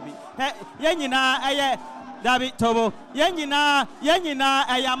 Debbie? Yanina, David Tobo, Yanina,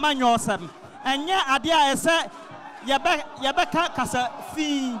 Ayamanyo, and ya Adia is a Yabeka Casa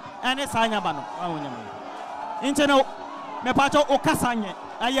fee and a Sanyabano. Interno, Mepacho Okasanye,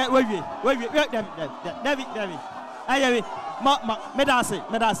 David,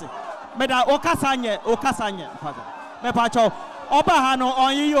 Medasi, Meda Okasanye, Mepacho, Obahano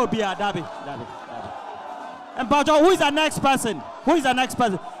on Yobia, David. And Pacho, who is the next person?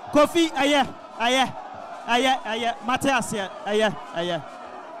 Kofi, Matthias,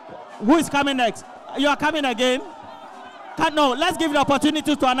 who is coming next? You are coming again? No, let's give the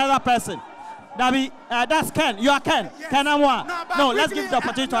opportunity to another person. That's Ken. You are Ken. Ken Amwa. No, let's give the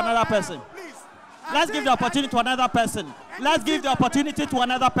opportunity to another person. Let's give the opportunity to another person. Let's give the opportunity to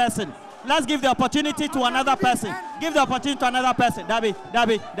another person. Let's give the opportunity to another person. Give the opportunity to another person. Dabi.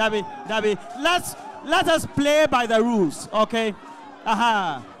 Let us play by the rules, okay?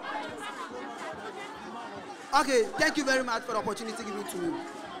 Aha. Okay, thank you very much for the opportunity given to me.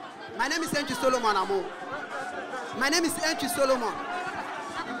 My name is Entry Solomon Amo.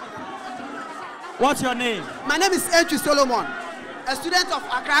 What's your name? My name is Entry Solomon, a student of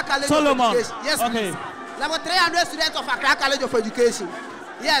Accra College of Education. Yes, okay. Please. Level 300 student of Accra College of Education.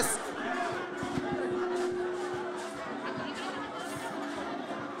 Yes.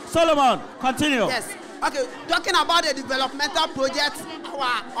 Solomon, continue. Yes. Okay, talking about the developmental projects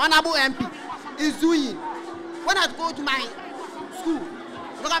our honorable MP is doing. When I go to my school,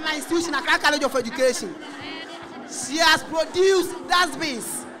 look at my institution, Accra College of Education, she has produced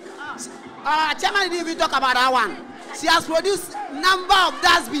dustbins. Chairman didn't even talk about that one. She has produced number of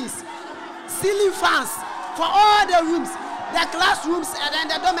dustbins, ceiling fans for all the rooms, the classrooms and then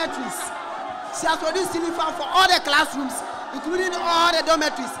the dormitories. She has produced ceiling fans for all the classrooms, including all the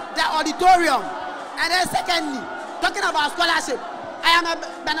dormitories, the auditorium. And then secondly, talking about scholarship, I am a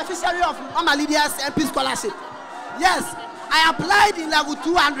beneficiary of Mama Lydia's MP scholarship. Yes, I applied in level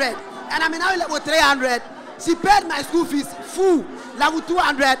 200 and I'm now in level 300. She paid my school fees full, level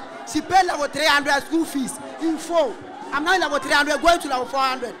 200. She paid level 300 school fees in full. I'm now in level 300, going to level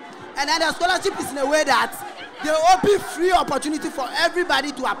 400. And then the scholarship is in a way that they open free opportunity for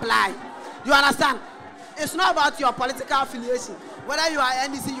everybody to apply. You understand? It's not about your political affiliation, whether you are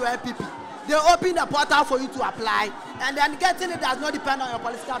NDC, you are MPP. They open the portal for you to apply, and then getting it does not depend on your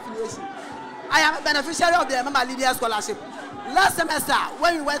political affiliation. I am a beneficiary of the Mama Lydia scholarship. Last semester,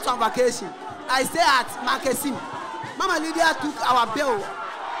 when we went on vacation, I stayed at Markesim. Mama Lydia took our bill.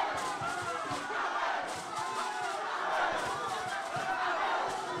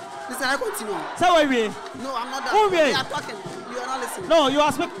 Listen, I continue. So we. No, I'm not done. We are talking. You are not listening. No, you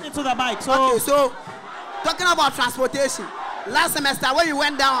are speaking into the mic. So. Okay, so talking about transportation. Last semester, when you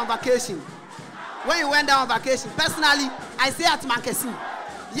went down on vacation, personally, I stay at Mankesim.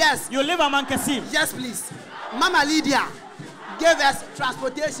 Yes. You live at Mankesim? Yes, please. Mama Lydia gave us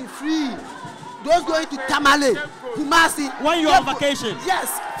transportation free. Those going to Tamale, Kumasi. When you're on vacation?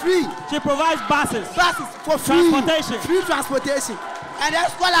 Yes, free. She provides buses? Buses for free. Transportation? Free transportation. And then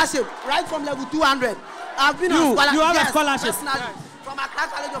scholarship, right from level 200. I've been on scholarship. You have a scholarship? Personally, from Accra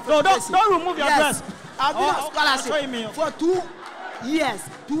College of No, Education. don't remove your dress. I've been on scholarship for 2 years,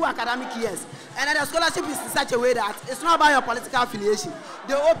 2 academic years. And then the scholarship is in such a way that it's not about your political affiliation.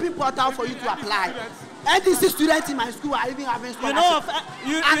 They open portal for you to apply. NDC students in my school are even having scholarship.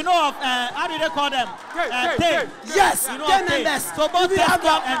 You know of how do they call them? TAY. Yes, you know TAY members. So both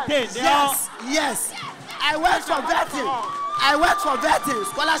TESCOM and TAY. Yes. I worked for vetting,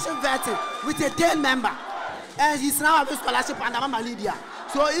 scholarship vetting with a TAY member. And he's now having scholarship under Mama Lydia.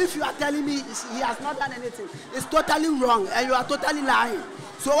 So if you are telling me he has not done anything, it's totally wrong and you are totally lying.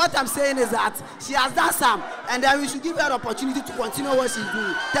 So what I'm saying is that she has done some, and then we should give her the opportunity to continue what she's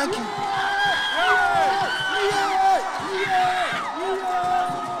doing. Thank you.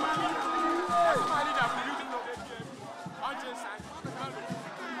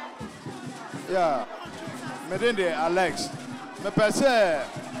 Yeah, Medinde Alex. Me pese.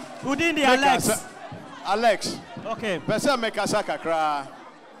 Udindi Alex. Alex. Okay. Pese me kasa kakra.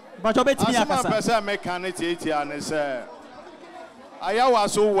 But you bet me akasa. Pese me kaniti and say.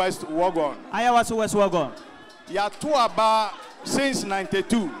 Ayawaso West Wuogon. Ayawaso West Wuogon. Ya to about since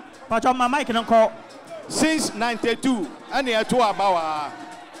 92. But on my mic, don't call. Since 92, and here to about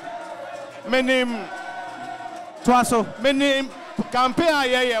my name. My name campaign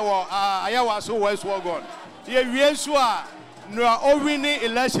Ayawaso West Wuogon. We sure no are winning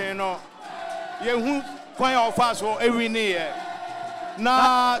election. No, who quite offer so every year.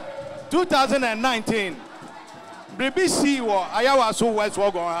 Now 2019, BBC or Ayawaso West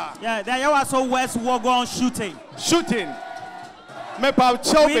Wuogon. Yeah, the Ayawaso West Wuogon shooting. We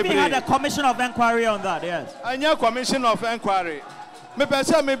even had a commission of inquiry on that, yes. And your commission of inquiry. Me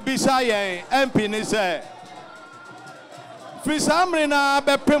pesa me bisa yen MP ni say. Frisamre na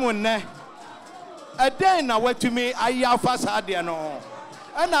be pemu ne. Eden na watumi ayafa sade no.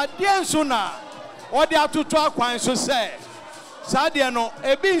 Na de nso na odi atoto akwan so say. Sade no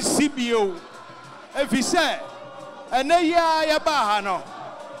ebi nsibio. Efi say ene ya ya ba ha no.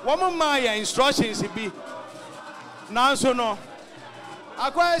 Wo ma ya instructions bi. Nanso no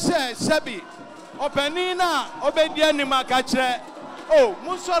akwa say sebi openi na obedi anima ka kire. Oh,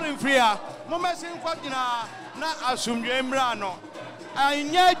 sorry, Fria. Momesin Quatina, not assume Mra no. I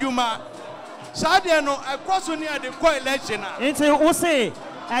near Duma. Sadiano, I cross near the quiet election. It's a say,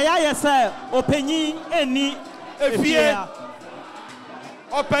 I say, opinion any fear.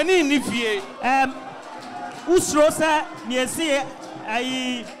 Opening if ye. Usrosa, near see,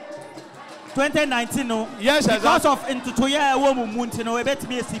 I 2019, no. Yes, because of into 2 year woman, Muntino, I bet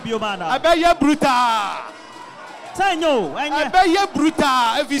me a CBO man. I bet you brutal. No, I bet you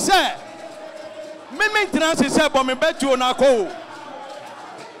brutal. If you say, me maintenance is up on me bet you on a call.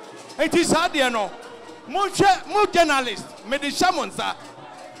 It is hard, you know. More journalists, me the shamansa.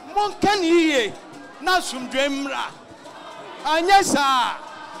 Mon can ye, not some dreamra. And yes, sir,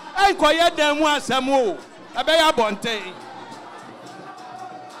 I quiet them once more. I bet you bonte.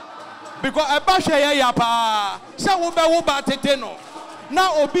 Because I bash a yapa, so we be bateno.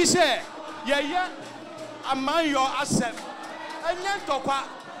 Now, Obi say, yeah. Among your asset. And then talk.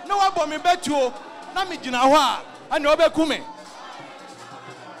 No one me bet you. Na me jina hwa. And you be kume.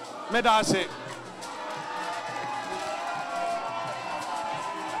 Me da say.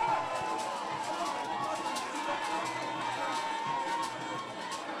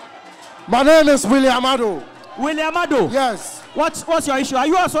 My name is William Ado. William Ado? Yes. What's your issue? Are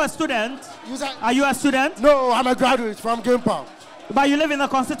you also a student? Are you a student? No, I'm a graduate from Gimpa. But you live in the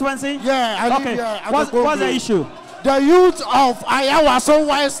constituency? Yeah, I live here. What's the issue? The youth of Ayawaso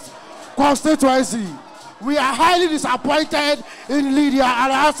West Constituency. We are highly disappointed in Lydia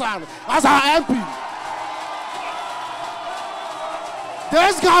Alhassan as our MP.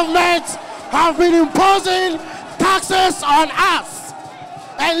 This government have been imposing taxes on us.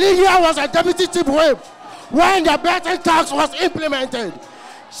 And Lydia was a deputy chief whip when the betting tax was implemented.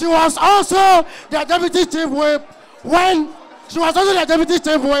 She was also the deputy chief whip when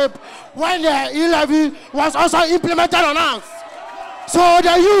the e-levy was also implemented on us. So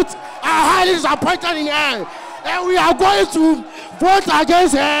the youth are highly disappointed in her. And we are going to vote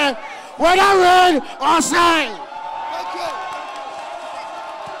against her, whether rain or shine. Thank you.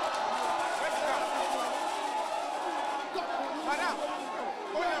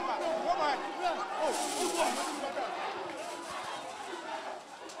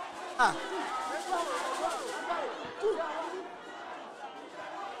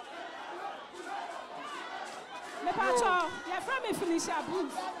 Mepacho, you're from me Felicia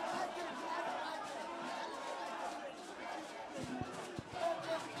Bruce.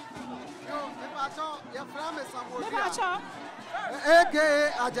 Mepacho.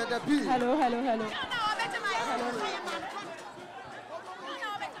 AKA Agenda B. Hello.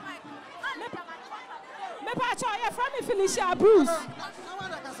 Mepacho, you're from me Felicia Bruce.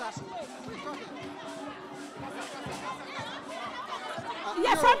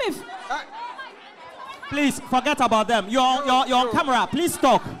 You're from me. Please forget about them. You're on camera. Please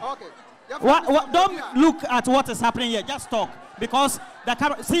talk. Okay. Don't look at what is happening here. Just talk. Because the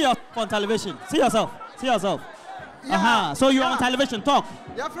camera. See yourself on television. See yourself. Yeah. So you're on television. Talk.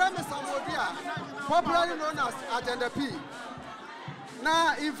 Your friend is Samodia, popularly known as Agenda P.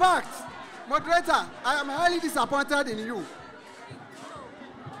 Now, in fact, moderator, I am highly disappointed in you.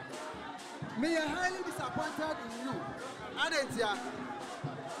 Me are highly disappointed in you. Adentia.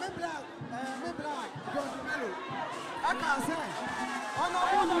 Me black, John Dumelo. I can't say.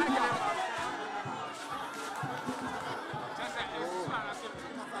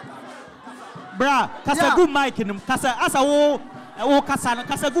 Bra, kasa good mic in him. Kasa asa wo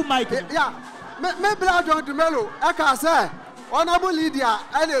kasa good mic. Yeah. Me black John Dumelo. I can't say. Honorable Lydia,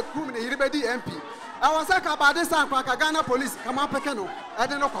 I le kum ni hiribedi MP. I was like about this time for Ghana police. Come on, Pekeno. I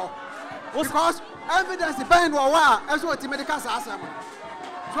don't know. Because evidence behind what as what medical assessment.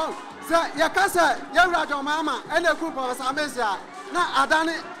 So, say, your cousin, young Rajo Mama, and a group of Samesia, now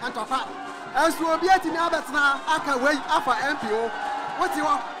Adani and Topa. As you will be at me, now, I can wait after MPO. What you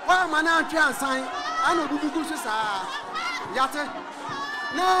want? Why am I now trying to sign? I know who goes to Yate.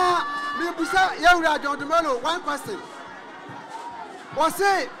 Now, we say, young Rajo Dumelo, one question. Was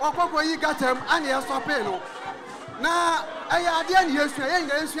say, or you got him, and you're so pale. Now, I didn't use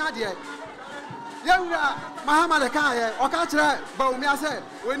your idea. Young Mahamad Kaya, or Katra, but me, I say,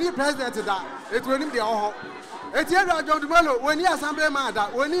 when you president that, it will be all. It's young Rajo Dumelo, when you assembly man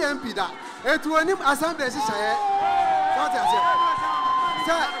that, when you MP that, it will him assembly. What I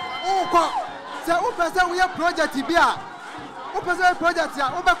say, oh, say, who person we have project here? Who person project here?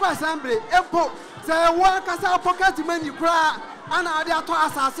 Who assembly? Empo, say, one casa pocket money cry, and I dare to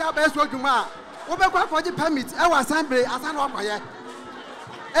assassinate best work you ma. Who for the permit, our assembly, as I know for you.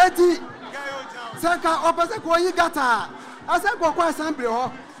 80 Saka opposite ko yi gata asa ko assembly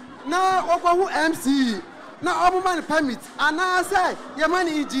ho na okwo MC na obuman permit ana say ye man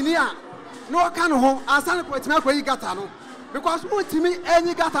engineer no kan ho asa ko tima ko yi gata no because ultimi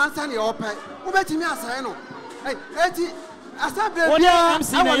any gata ansa ne ope ubetimi asai no eti assembly only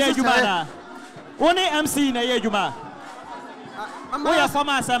MC na ye juma na only MC na ye juma we are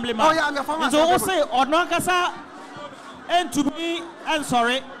former assemblyman. Oh yeah, I'm a former assemblyman. So say odno kasa and to me and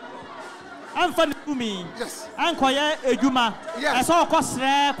sorry I'm funny to me. Yes. I'm quiet a Juma. Yes. I saw a cost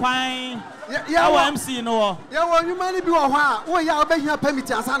quine. Yeah, our MC no. Yeah, well, you might be a while. Oh, yeah, I'll be here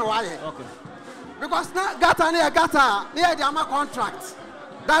permit and son. Okay. Because now gata near the contract.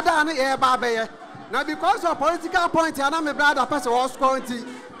 That near Barbe. Now, because of political point, and I'm a brother person was quarantine,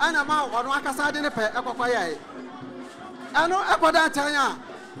 and I'm out on one side in the pay. I know Ecuador China.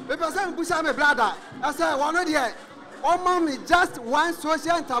 Because I'm Busame brother. I said, one of the oh, mommy, just one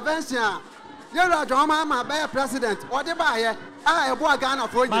social intervention. You're a drama, by a president. What the buyer? I bought a gun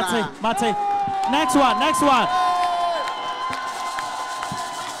of Mate. Next one.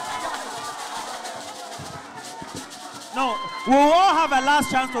 No, we will all have a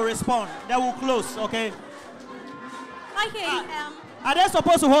last chance to respond. Then we'll close, okay? Okay. Are they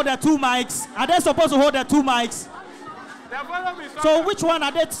supposed to hold their two mics? So which one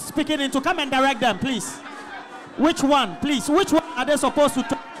are they speaking into? Come and direct them, please. Which one, please? Which one are they supposed to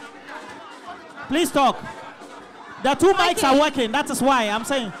talk? Please talk. The two mics are working. That is why I'm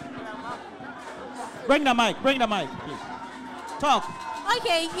saying. Bring the mic, please. Talk.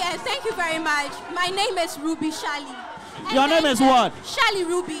 Okay, yes, thank you very much. My name is Ruby Shali. Your name is what? Shali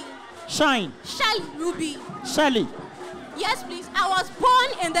Ruby. Shine. Shali Ruby. Shali. Yes, please. I was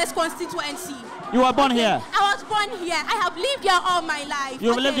born in this constituency. You were born here? I was born here. I have lived here all my life.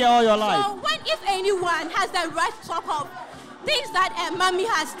 You've lived here all your life? So if anyone has the right to talk of things that Mommy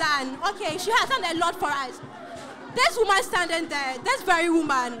has done, okay, she has done a lot for us. This woman standing there, this very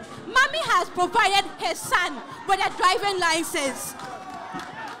woman, Mommy has provided her son with a driving license.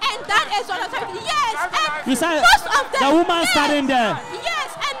 And that is what I'm saying. Yes, and you said most of them, the woman standing there. Yes,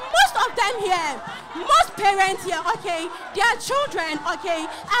 and most of them here, most parents here, okay, their children, okay,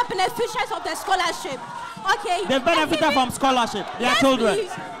 are beneficiaries of the scholarship. Okay. They benefited from scholarship, their children.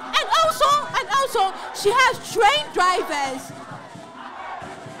 Please. And also, she has trained drivers.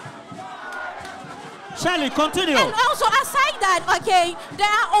 Shirley, continue. And also, aside that, okay, there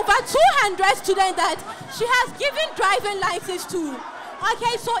are over 200 students that she has given driving license to.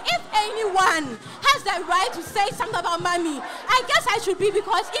 Okay, so if anyone has the right to say something about Mommy, I guess I should be,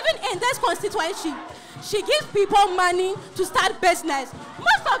 because even in this constituency, she gives people money to start business.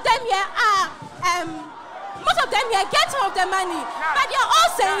 Most of them here get some of the money, but you're all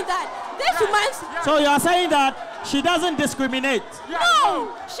saying that this woman's... So you're saying that she doesn't discriminate?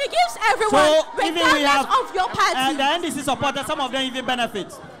 No, she gives everyone, regardless of your party. And the NDC supporters, some of them even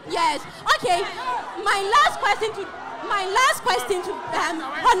benefit. Yes. Okay. My last question to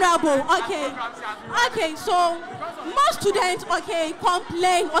Honorable. Okay. So most students,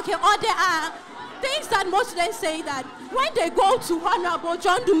 complain. Or there are things that most students say that when they go to Honorable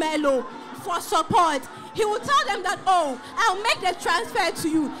John Dumelo for support, he will tell them that, oh, I'll make the transfer to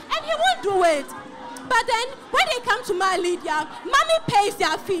you, and he won't do it. But then when they come to my Lydia, Mommy pays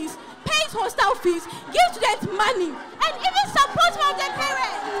their fees, pays hostel fees, gives students money, and even supports from their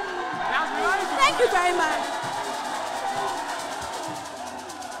parents. Thank you very much.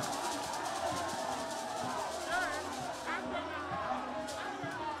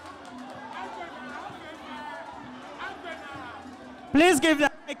 Please give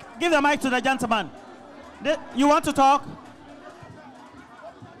the mic to the gentleman. You want to talk?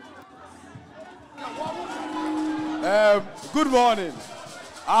 Good morning.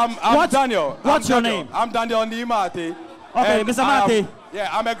 I'm Daniel. What's your name? I'm Daniel Nimate. Okay, Mr. Mate. Yeah,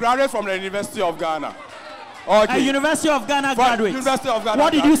 I'm a graduate from the University of Ghana. Okay. A University of Ghana graduate. University of Ghana.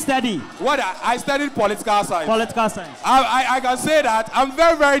 What did you study? What I studied political science. Political science. I can say that I'm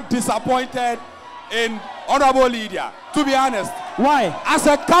very, very disappointed in Honorable Lydia, to be honest. Why? As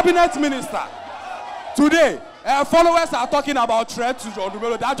a cabinet minister, today, followers are talking about threat to John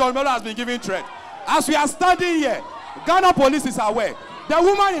Dumelo. That John Dumelo has been given threat. As we are standing here, Ghana police is aware. The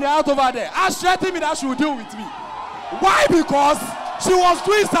woman in the house over there has threatened me that she will deal with me. Why? Because she was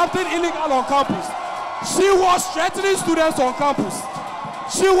doing something illegal on campus. She was threatening students on campus.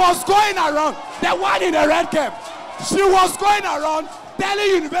 She was going around, the one in the red cap. She was going around telling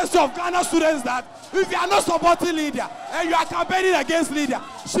University of Ghana students that if you are not supporting Lydia and you are campaigning against Lydia,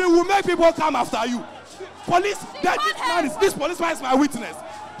 she will make people come after you. Police, this policeman is my witness.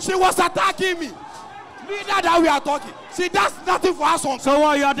 She was attacking me. Lydia that we are talking. She does nothing for us on campus.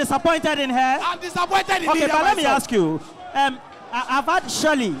 So you are disappointed in her? I'm disappointed in Lydia. Okay, but let me ask you. I've had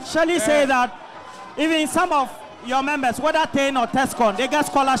Shirley say that even some of your members, whether TAIN or TESCON, they get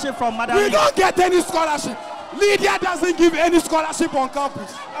scholarship from Madam. We don't get any scholarship. Lydia doesn't give any scholarship on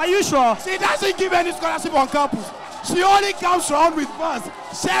campus. Are you sure? She doesn't give any scholarship on campus. She only comes around with funds,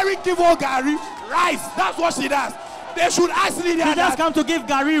 sharing Kivo Gary, rice. That's what she does. They should ask Lydia. She just come to give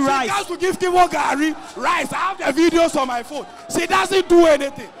Gary rice. She comes to give Kivo Gary rice. I have the videos on my phone. She doesn't do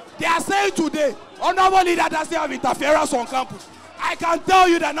anything. They are saying today, Honorable Lydia doesn't have interference on campus. I can tell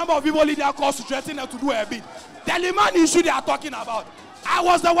you the number of people Lydia calls to threaten her to do a bid. The Liman issue they are talking about. I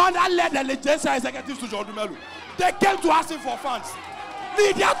was the one that led the legislature executives to John Dumelo. They came to ask him for funds.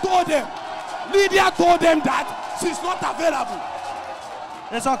 Lydia told them that she's not available.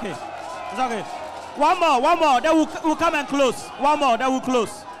 It's okay. It's okay. One more. Then we'll come and close. One more, then we'll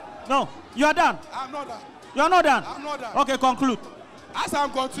close. No, you are done. I'm not done. You are not done? I'm not done. Okay, conclude. As I'm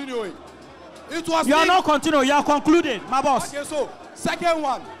continuing, it was. You are not continuing. You are concluding, my boss. Okay, so second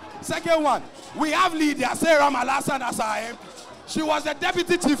one. We have Lydia Alhassan as our MP. She was the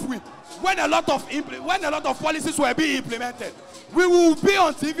deputy chief whip when a lot of policies were being implemented. We will be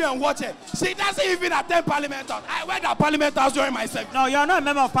on TV and watch it. She doesn't even attend Parliament House. I went to Parliament House during my service. No, you are not a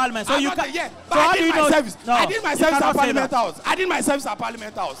member of Parliament, so you can't. Yeah, but I did my service. No, I did my service at Parliament House. I did my service at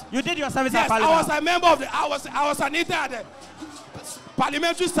Parliament House. You did your service at Parliament House. I was a member of the. I was an intern at the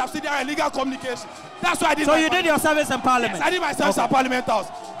Parliamentary Subsidiary and Legal Communication. That's why I did. So you did your service in Parliament. Yes, I did my service at Parliament House.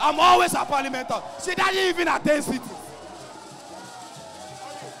 I'm always at Parliament House. She doesn't even attend cities.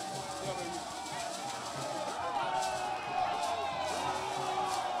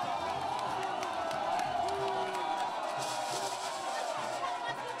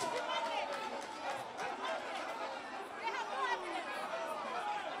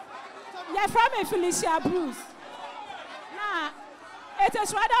 You're from Felicia Bruce. Now, it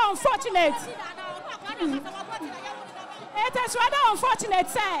is rather unfortunate. It is rather unfortunate,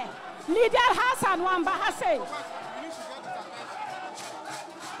 sir. Lydia Alhassan Wamba has said.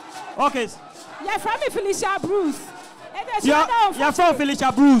 Okay. You're from Felicia Bruce. It is rather unfortunate. You're from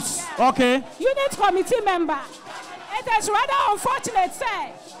Felicia Bruce. Okay. Unit committee member. It is rather unfortunate,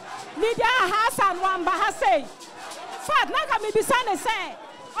 sir. Lydia Alhassan Wamba has said. Fat, now can be beside say.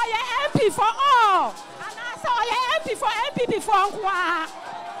 Oh, yeah, MP for all. And I said, oh, yeah, MP for MPP for Nkwa.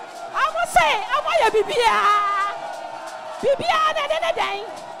 I will say, I want your Bibia. Bibia,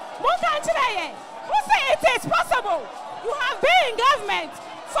 who say it is possible? You have been in government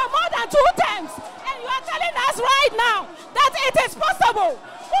for more than 2 terms, and you are telling us right now that it is possible.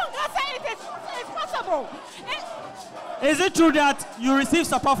 Who can say it is possible? Is it true that you receive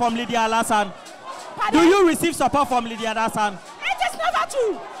support from Lydia Alhassan? Pardon? Do you receive support from Lydia Alhassan? It is never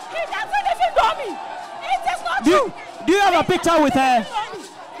true. He doesn't even know me. It is not true. Do you have a picture with her?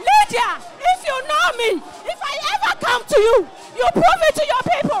 Lydia, if you know me, if I ever come to you, you prove it to your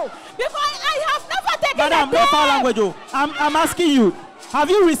people. Because I have never taken Madam, a day. Language. I'm asking you, have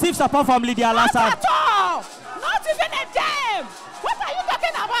you received support from Lydia Alhassan? Not at all. Not even a damn. What are you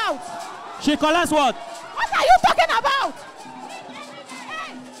talking about? She collects what? What are you talking about?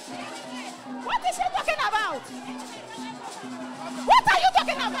 Hey. What is she talking about? What are you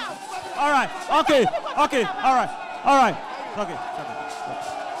talking about? All right. Okay. All right. Okay.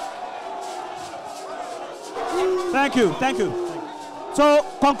 Thank you. So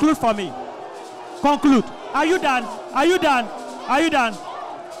conclude for me. Conclude. Are you done?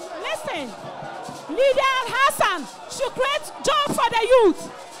 Listen, Lydia Alhassan should create jobs for the youth.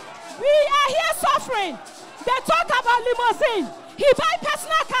 We are here suffering. They talk about limousine. He buy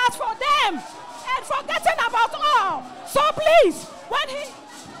personal cars for them and forgetting about all. So please,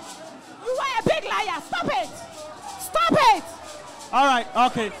 you are a big liar. Stop it. All right.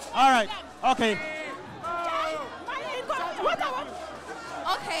 Okay.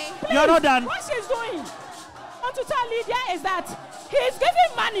 You're not done. What she's doing, I want to tell Lydia is that he's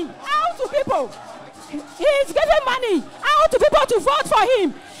giving money out to people. He's giving money out to people to vote for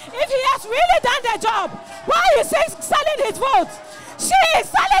him. If he has really done the job, why is he selling his vote? She is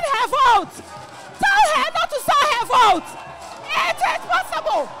selling her vote. Tell her not to sell her vote. It is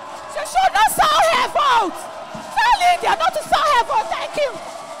possible. She should not sell her vote. Tell Lydia not to sell her vote. Thank you.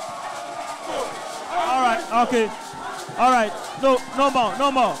 All right, okay. All right. No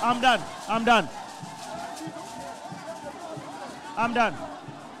more. I'm done.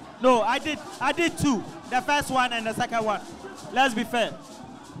 No, I did two. The first one and the second one. Let's be fair.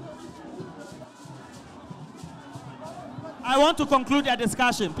 I want to conclude the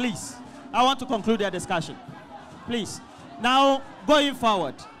discussion, please. Please. Now, going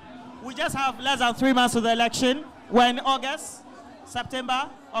forward, we just have less than 3 months to the election. We're in August, September,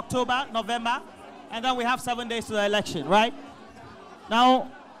 October, November, and then we have 7 days to the election, right? Now,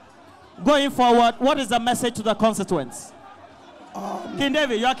 going forward, what is the message to the constituents? King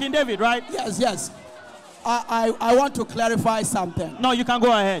David, you are King David, right? Yes. I want to clarify something. No, you can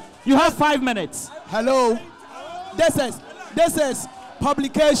go ahead. You have 5 minutes. Hello. This is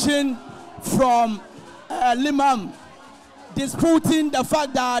publication from Limam disputing the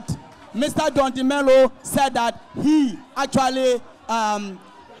fact that Mr. John Dumelo said that he actually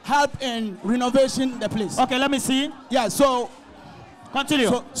helped in renovation the place. Okay, let me see. Yeah, so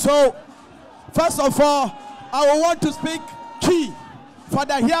continue. So first of all, I want to speak key for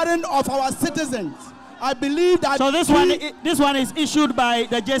the hearing of our citizens. I believe that. So this one is issued by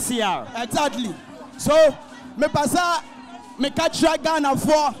the JCR. Exactly. So me pasa me catch Ghana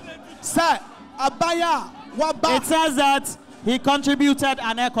for sir abaya waba. It says that he contributed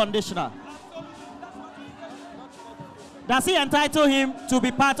an air conditioner. Does he entitle him to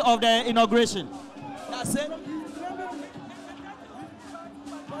be part of the inauguration? That's it.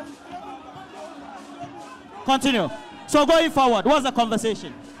 Continue. So going forward, what's the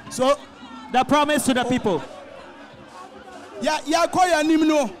conversation? So the promise to the people. Ya koya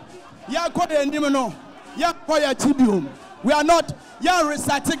nimno. Ya koya nimno. Ya koya tibium. We are not ya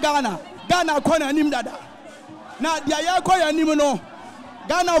resati Ghana. Ghana koya nim dada. Na dia ya koya nimno.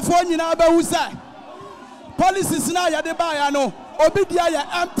 Ghana fo nyina ba husa. Policies na ya de ba ya no. Obi dia ya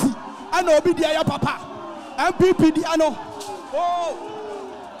empty. Ana obi dia ya papa. MPP dia no. Oh.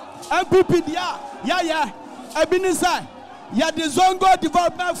 MPP dia. Ya. Ebinisa. Ya the Zongo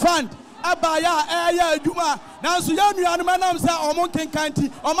Development Fund. Abaya Juma. Now so young manam say Omon Kanti,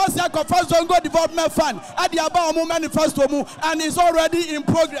 Omasia Kofa Zongo Development Fund, Adiaba Omo Manifesto mu, and is already in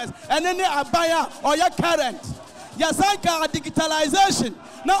progress. And then Abaya or your current. Yasanka digitalization.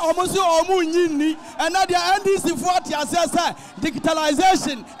 Now Omosi Omu Yini, and now the NDC for Yasa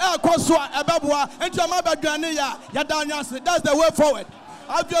digitalization, Koswa, Ababua, and Jamaba Ghanea, Yadanyas. That's the way forward.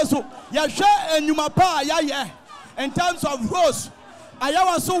 Obviously, Yasha and Yumapa, in terms of roads.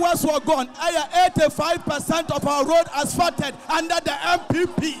 Ayawaso West Wuogon, 85% of our road asphalted under the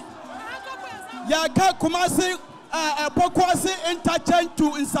MPP. Yaka Kumasi Pokwasi interchange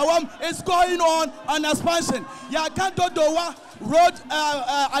to Insawam is going on expansion. Yaka Dodowa road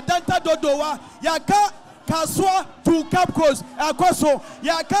Adanta Dodowa. Yaka Kaswa to Capcos Koso.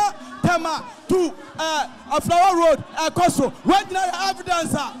 Yaka Tema to Flower Road Koso. When now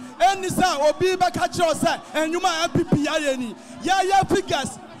evidence any sir Obi Bakacho sir and you my MPP ayeni. Yeah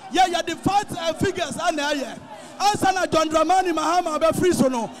figures. Yeah the facts and figures and yeah. Answer John Dramani Mahama be free so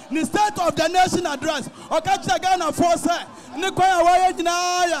no. The state of the nation address. Okacha Ghana for sir. Nikwaya waya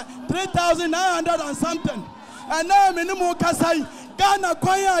jina 3,900 and something. And now minimum kasai Ghana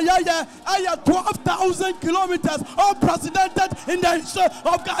kwaya aya 12,000 kilometers unprecedented in the history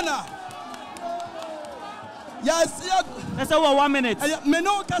of Ghana. Yes, that's over 1 minute.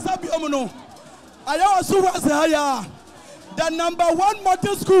 Meno Kasabi Omono. Ayawaso West the number 1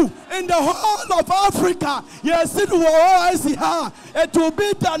 model school in the whole of Africa. Yes, it will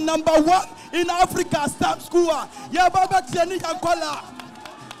be the number 1 in Africa staff school. Ya Baba Tiani Ankola.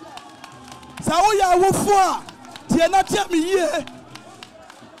 Saoya Wufua. Tiana Tiami ye.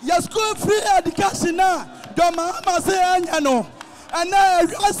 Ya school free education na. Doma Mase Anyano. And now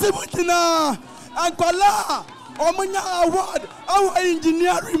Asimutina. Ankola, Omunya award, our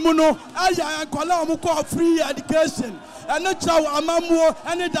engineering mono, Aya Ankola Omuko free education, and no chow Amamu,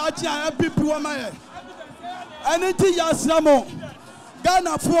 and the Dachi and people Wamae. And it is Yasnamo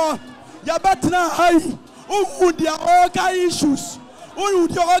Ghana for Yabatna High, who would their all issues, who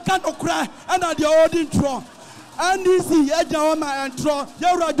would your kind of cry, and at the old intro. And this is Ejawama and Tro,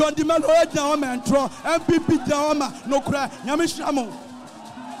 Yara John Dumelo Ejawama and Tro, MPP Jawama, no cry, Yamishamo.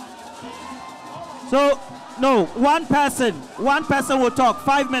 So No, one person will talk,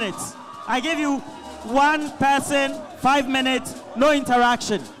 5 minutes. I give you one person, 5 minutes, no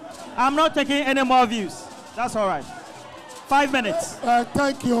interaction. I'm not taking any more views. That's all right. 5 minutes.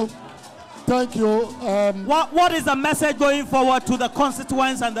 Thank you. Thank you. What is the message going forward to the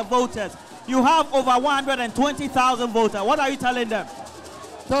constituents and the voters? You have over 120,000 voters. What are you telling them?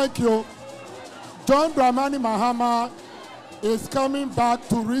 Thank you. John Dramani Mahama is coming back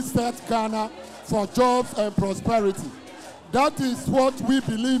to reset Ghana for jobs and prosperity. That is what we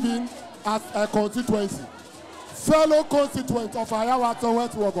believe in as a constituency. Fellow constituents of Ayawaso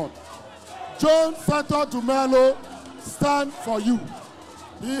West Wuogon, John Senator Dumelo stand for you.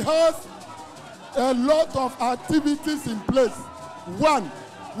 He has a lot of activities in place. One,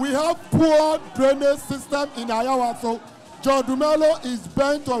 we have poor drainage system in Ayawaso. John Dumelo is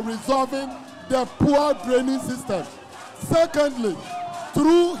bent on resolving the poor drainage system. Secondly,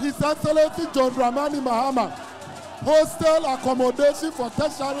 through His Excellency John Dramani Mahama, hostel accommodation for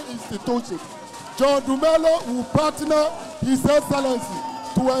tertiary institutions, John Dumelo will partner His Excellency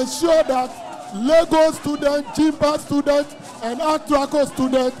to ensure that Lagos students, Jimba students, and Atraco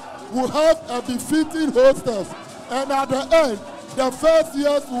students will have a befitting hostels. And at the end, the first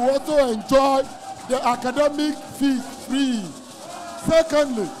years will also enjoy the academic fees free.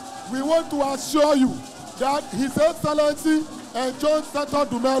 Secondly, we want to assure you that His Excellency and John Senator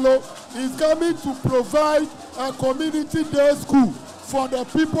Dumelo is coming to provide a community day school for the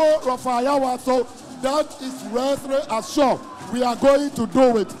people of Ayawaso. That is rest assured we are going to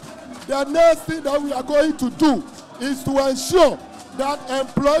do it. The next thing that we are going to do is to ensure that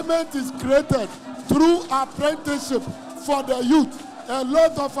employment is created through apprenticeship for the youth. A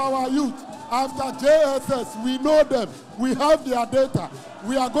lot of our youth, after JSS, we know them, we have their data.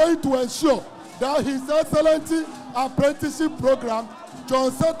 We are going to ensure that His Excellency apprenticeship program,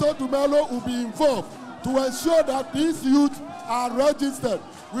 John Senator Dumelo will be involved to ensure that these youth are registered.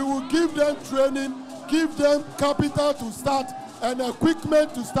 We will give them training, give them capital to start and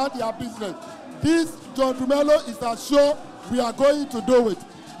equipment to start their business. This, John Dumelo is assured we are going to do it.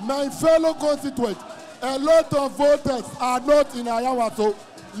 My fellow constituents, a lot of voters are not in Ayawaso.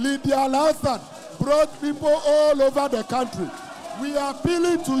 Lydia Alhassan brought people all over the country. We are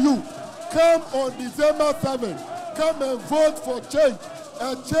appealing to you. Come on December 7th. Come and vote for change.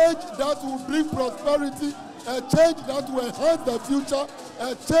 A change that will bring prosperity. A change that will enhance the future.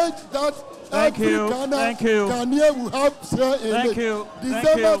 A change that every Ghanaian will have share in it.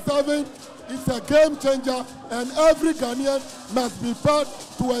 December 7th is a game changer, and every Ghanaian must be part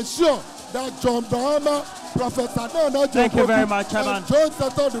to ensure that John Bahama, Professor Nana Jokobi, and John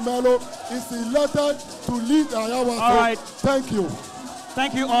Senator Dumelo is elected to lead Ayawaso. All right. Thank you.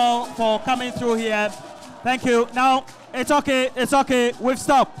 Thank you all for coming through here. Thank you. Now, it's okay. We've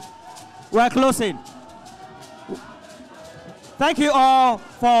stopped. We're closing. Thank you all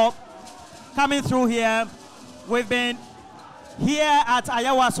for coming through here. We've been here at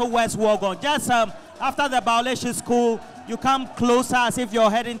Ayawaso West Wuogon. Just after the Violation School, you come closer as if you're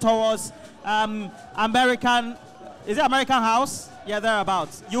heading towards American House? Yeah,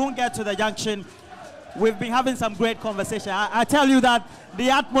 thereabouts. You won't get to the junction. We've been having some great conversation. I tell you that the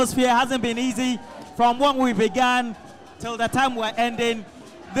atmosphere hasn't been easy from when we began till the time we're ending.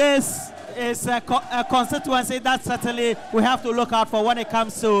 This is a constituency that certainly we have to look out for when it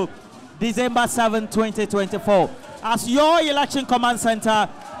comes to December 7, 2024. As your election command center,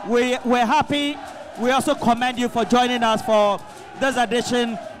 we're happy. We also commend you for joining us for this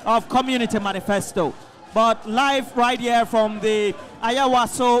edition of Community Manifesto. But live right here from the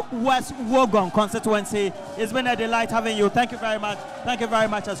Ayawaso West Wuogon Constituency, it's been a delight having you. Thank you very much. Thank you very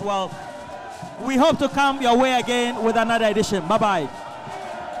much as well. We hope to come your way again with another edition. Bye-bye.